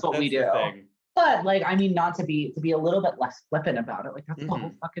that's what we do. But like, I mean, not to be a little bit less flippant about it. Like that's the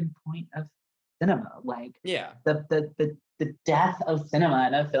whole fucking point of cinema. Like, the death of cinema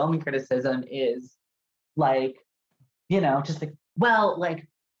and of film criticism is like, you know, just like, well, like,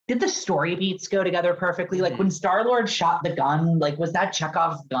 did the story beats go together perfectly? Like when Star-Lord shot the gun, like was that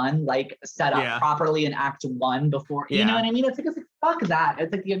Chekhov's gun like set up properly in Act 1 before? You know what I mean? It's like fuck that.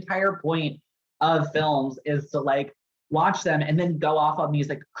 It's like the entire point of films is to like watch them and then go off on these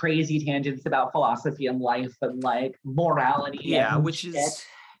like crazy tangents about philosophy and life and like morality. Which is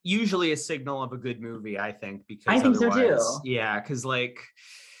usually a signal of a good movie, I think. Because I think so too. Yeah, because like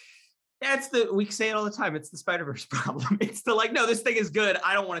we say it all the time. It's the Spider-Verse problem. It's the like, no, this thing is good.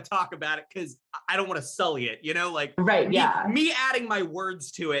 I don't want to talk about it because I don't want to sully it, like right. Yeah. Me adding my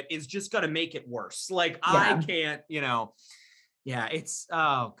words to it is just going to make it worse. Like I can't, yeah, it's,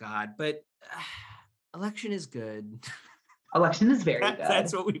 oh God, but Election is good. Election is very good.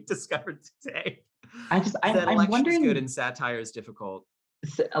 That's what we've discovered today. I'm wondering. Is good and satire is difficult.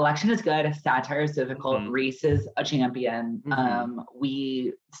 Election is good. Satire is difficult. Reese is a champion.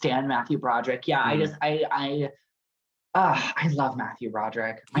 We stand Matthew Broderick. Yeah, I love Matthew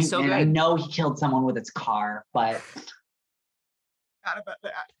Broderick. He's so good. I know he killed someone with his car, but forgot about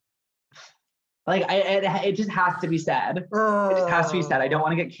that. Like it just has to be said. It just has to be said. I don't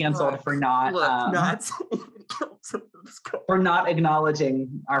want to get canceled for not for not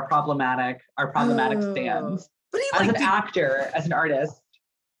acknowledging our problematic stands. But as an actor, as an artist.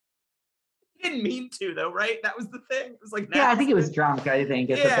 He didn't mean to though, right? That was the thing. It was like I think he was drunk. I think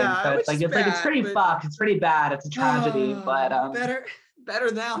it's the thing. So it's pretty fucked. It's pretty bad. It's a tragedy, but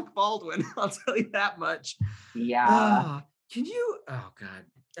better now, Baldwin. I'll tell you that much. Yeah. Can you? Oh God.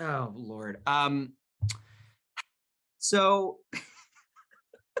 Oh Lord. So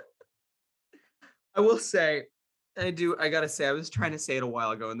I will say, I gotta say, I was trying to say it a while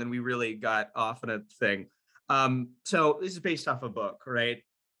ago, and then we really got off on a thing. So this is based off a book, right?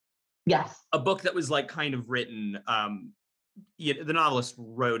 Yes. A book that was like kind of written. The novelist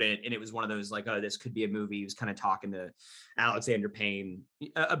wrote it, and it was one of those like, oh, this could be a movie. He was kind of talking to Alexander Payne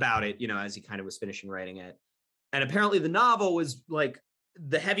about it, as he kind of was finishing writing it. And apparently the novel was like,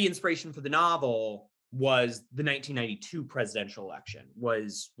 the heavy inspiration for the novel was the 1992 presidential election,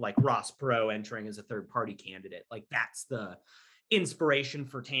 was like Ross Perot entering as a third party candidate. Like that's the inspiration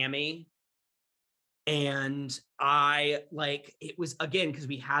for Tammy. And it was, again, because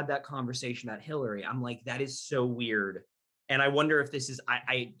we had that conversation at Hillary, I'm like, that is so weird. And I wonder if this is,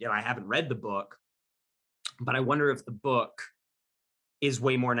 I haven't read the book, but I wonder if the book is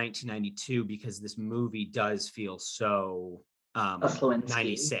way more 1992 because this movie does feel so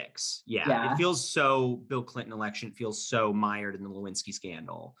 96. Yeah. It feels so Bill Clinton election. It feels so mired in the Lewinsky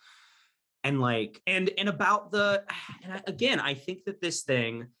scandal. And about again, I think that this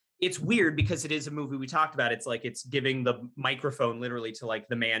thing, it's weird because it is a movie we talked about. It's like, it's giving the microphone literally to like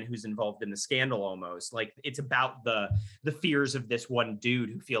the man who's involved in the scandal almost. Like it's about the fears of this one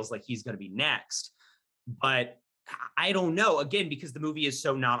dude who feels like he's going to be next. But I don't know, again, because the movie is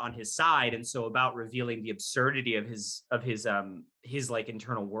so not on his side and so about revealing the absurdity of his like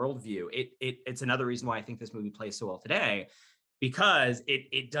internal worldview. It's another reason why I think this movie plays so well today, because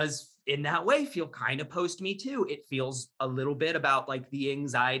it does in that way feel kind of post Me Too. It feels a little bit about like the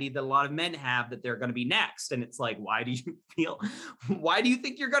anxiety that a lot of men have that they're going to be next. And it's like, why do you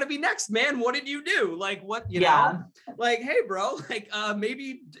think you're going to be next, man? What did you do? Like, what, you know, like, hey bro, like,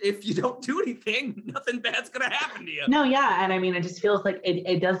 maybe if you don't do anything, nothing bad's going to happen to you. No. Yeah. And I mean, it just feels like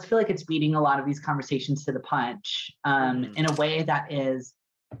it does feel like it's beating a lot of these conversations to the punch, in a way that is,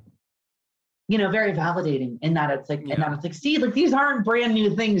 very validating in that it's like, see, like, these aren't brand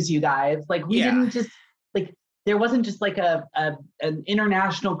new things, you guys. Like, we didn't just, like, there wasn't just like an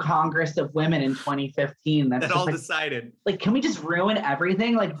international Congress of women in 2015 that all like, decided. Like, can we just ruin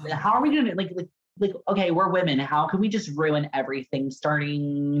everything? Like, how are we going to, like, okay, we're women. How can we just ruin everything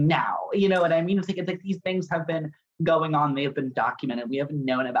starting now? You know what I mean? It's like these things have been going on. They've been documented. We haven't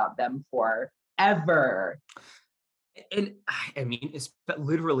known about them forever. And I mean, it's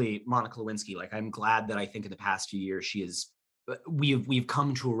literally Monica Lewinsky. Like, I'm glad that I think in the past few years we've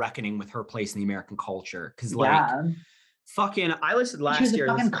come to a reckoning with her place in the American culture. Because fucking, I listened last year. She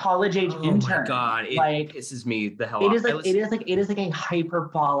was a fucking college age intern. Oh my God, it pisses me the hell off. It is like a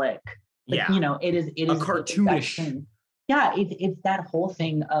hyperbolic. Like, it is a cartoonish. It's that whole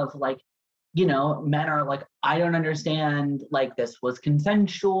thing of like, men are like, I don't understand. Like, this was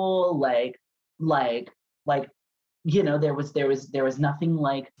consensual. Like. There was nothing,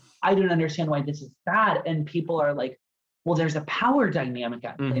 like, I don't understand why this is bad. And people are like, well, there's a power dynamic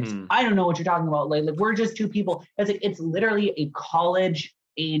at play. Mm-hmm. I don't know what you're talking about. Like, we're just two people. It's like, it's literally a college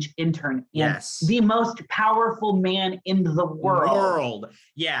age intern. Yes. The most powerful man in the world.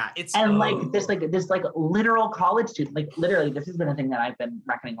 Yeah. Like this literal college student, like, literally, this has been a thing that I've been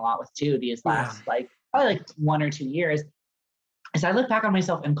reckoning a lot with too, these last, like, probably like 1 or 2 years. As I look back on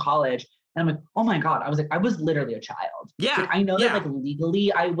myself in college, and I'm like, oh my God, I was literally a child. Yeah. Like, I know that, like,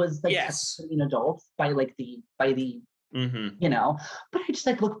 legally I was like an adult by the mm-hmm. But I just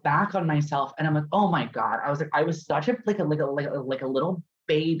like look back on myself and I'm like, oh my God, I was such a like a little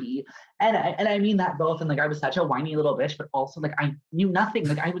baby. And I mean that both, and like, I was such a whiny little bitch, but also like I knew nothing.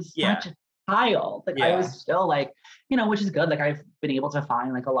 Like, I was such child. Like I was still like, you know, which is good. Like I've been able to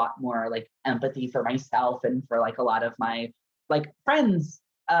find like a lot more like empathy for myself and for like a lot of my like friends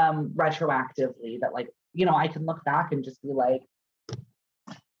retroactively that like, you know, I can look back and just be like,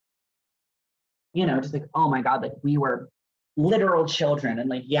 you know, just like, oh my God, like we were literal children. And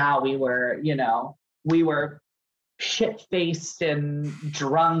like, yeah, we were, you know, we were shit-faced and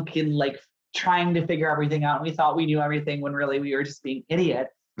drunk and like trying to figure everything out. We thought we knew everything when really we were just being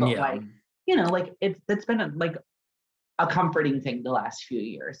idiots. But like, you know, like it's been like a comforting thing the last few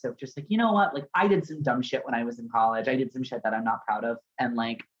years. So just like, you know what, like I did some dumb shit when I was in college. I did some shit that I'm not proud of. And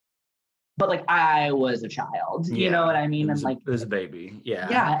like, but like I was a child, you know what I mean? And like, it was a baby. Yeah.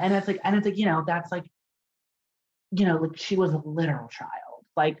 Yeah. And it's like, you know, that's like, you know, like she was a literal child.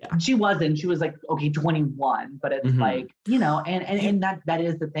 Like she was like, okay, 21, but it's like, you know, and that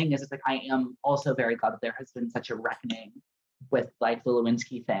is the thing is it's like, I am also very glad that there has been such a reckoning with like the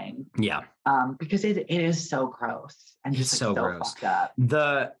Lewinsky thing. Yeah. Because it is so gross and just like, so gross. Fucked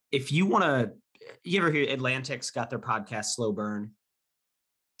up. If you want to, you ever hear Atlantic's got their podcast Slow Burn?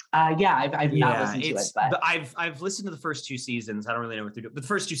 Yeah, I've not listened to it, but I've listened to the first 2 seasons. I don't really know what they're doing, but the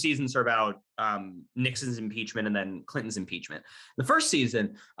first 2 seasons are about Nixon's impeachment and then Clinton's impeachment. The first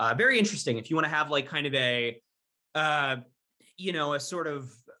season, very interesting. If you want to have like kind of a, you know, a sort of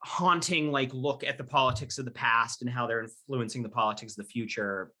haunting like look at the politics of the past and how they're influencing the politics of the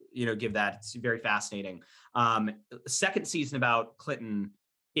future, you know, give that. It's very fascinating. Second season about Clinton.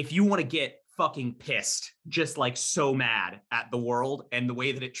 If you want to get fucking pissed, just like so mad at the world and the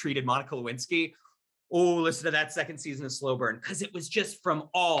way that it treated Monica Lewinsky, oh, listen to that second season of Slow Burn, because it was just from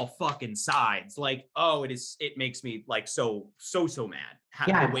all fucking sides. Like, oh, it makes me like so mad.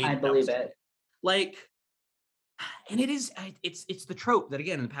 I believe it. Like, and it's the trope that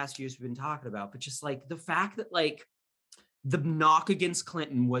again in the past years we've been talking about, but just like the fact that like the knock against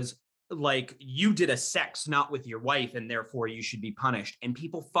Clinton was like, you did a sex not with your wife and therefore you should be punished. And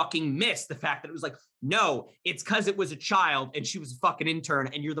people fucking miss the fact that it was like, no, it's because it was a child and she was a fucking intern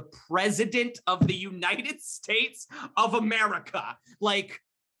and you're the president of the United States of America. Like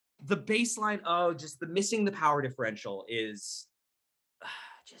the baseline of just the missing the power differential is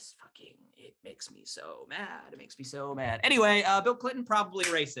just fucking, it makes me so mad. It makes me so mad. Anyway, Bill Clinton probably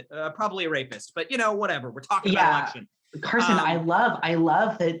probably a rapist, but you know, whatever. We're talking about election. Carson, I love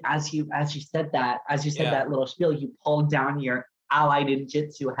that as you said that little spiel, you pulled down your Allied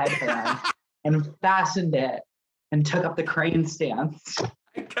Ninjutsu headband and fastened it and took up the crane stance.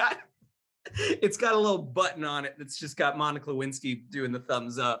 It's got a little button on it that's just got Monica Lewinsky doing the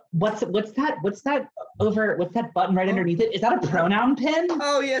thumbs up. What's that button right underneath it? Is that a pronoun pin?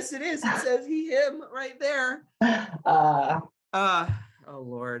 Oh yes, it is. It says he, him right there. Oh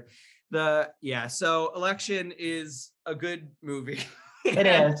Lord. So Election is a good movie. It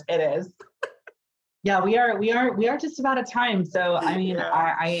is. Yeah, we are just about at time. So I mean,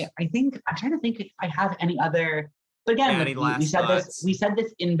 I think I'm trying to think if I have any other. But again, we said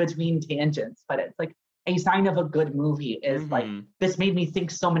this in between tangents, but it's like a sign of a good movie is like this made me think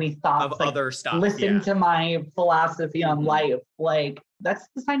so many thoughts of like, other stuff. Listen to my philosophy on life. Like that's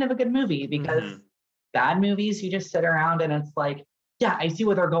the sign of a good movie because bad movies you just sit around and it's like, yeah, I see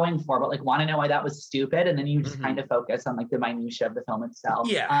what they're going for, but like want to know why that was stupid, and then you just kind of focus on like the minutia of the film itself.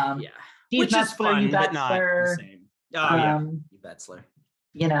 Which is fun, but not the same. Hugh Betzler.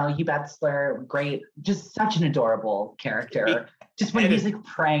 You know, Hugh Betzler, great, just such an adorable character. Just when he's like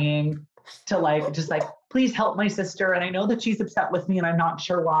praying to like, just like, please help my sister, and I know that she's upset with me, and I'm not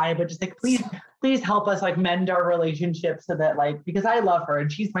sure why, but just like, please help us like mend our relationship so that like, because I love her and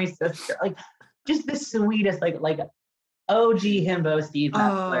she's my sister. Like, just the sweetest like. OG himbo Steve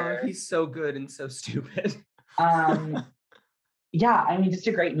Betzler. Oh, he's so good and so stupid. Yeah, I mean, just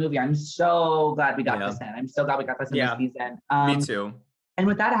a great movie. I'm so glad we got this in. I'm so glad we got this in this season. Me too. And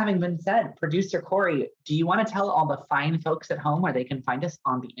with that having been said, producer Corey, do you want to tell all the fine folks at home where they can find us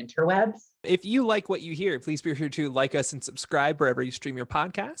on the interwebs? If you like what you hear, please be sure to like us and subscribe wherever you stream your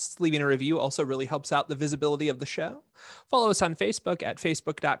podcasts. Leaving a review also really helps out the visibility of the show. Follow us on Facebook at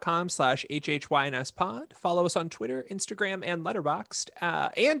facebook.com/HHYNSpod. Follow us on Twitter, Instagram, and Letterboxd,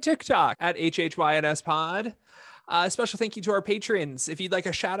 and TikTok at HHYNSpod. Special thank you to our patrons. If you'd like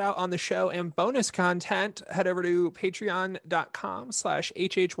a shout out on the show and bonus content, head over to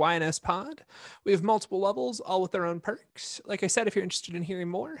patreon.com/HHYNSpod. We have multiple levels, all with their own perks. Like I said, if you're interested in hearing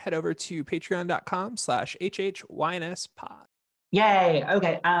more, head over to patreon.com/HHYNSpod. Yay.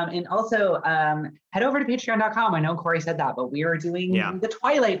 Okay. And also head over to patreon.com. I know Corey said that, but we are doing the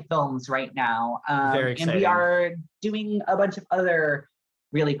Twilight films right now. Very exciting. And we are doing a bunch of other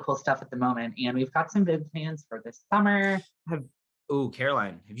really cool stuff at the moment, and we've got some big plans for this summer. Oh,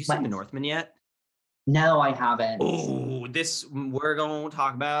 Caroline, have you seen The Northman yet? No, I haven't. Oh, we're going to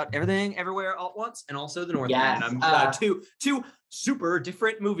talk about Everything Everywhere All at Once and also The Northman. Yes. And I'm two super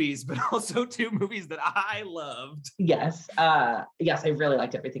different movies, but also two movies that I loved. Yes. Yes, I really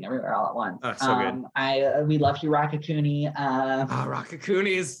liked Everything Everywhere All at Once. Oh, so good. We love you, Raccacoonie.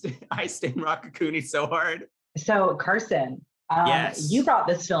 Raccacoonie I stand Raccacoonie so hard. So Carson, yes. You brought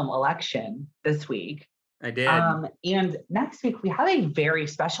this film Election this week. I did. And next week we have a very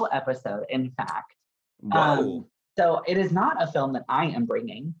special episode, in fact. Whoa. So it is not a film that I am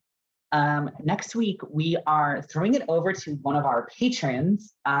bringing. Next week, we are throwing it over to one of our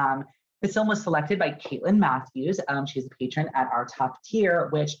patrons. This film was selected by Caitlin Matthews. She's a patron at our top tier,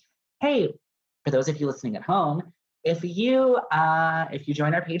 which, hey, for those of you listening at home, if you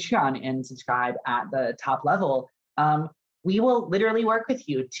join our Patreon and subscribe at the top level, we will literally work with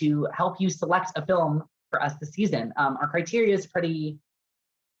you to help you select a film for us this season. Our criteria is pretty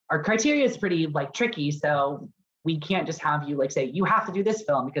like tricky, so we can't just have you like say you have to do this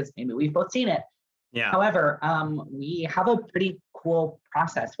film because maybe we've both seen it. Yeah. However, we have a pretty cool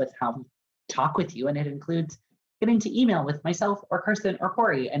process with how we talk with you, and it includes getting to email with myself or Kirsten or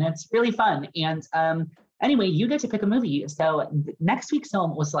Corey, and it's really fun. And anyway, you get to pick a movie. So next week's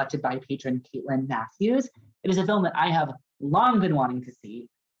film was selected by patron Caitlin Matthews. It is a film that I have long been wanting to see.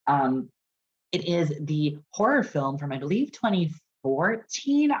 It is the horror film from, I believe,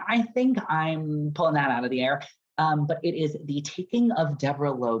 2014. I think I'm pulling that out of the air. But it is The Taking of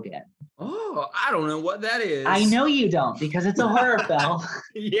Deborah Logan. Oh, I don't know what that is. I know you don't, because it's a horror film.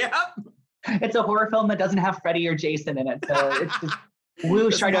 Yep. It's a horror film that doesn't have Freddy or Jason in it. So it's just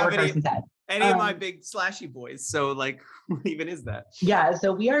whoosh right over Carson's head. Any of my big slashy boys. So like, what even is that? Yeah,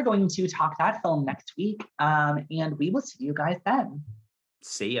 so we are going to talk that film next week. And we will see you guys then.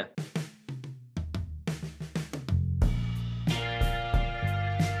 See ya.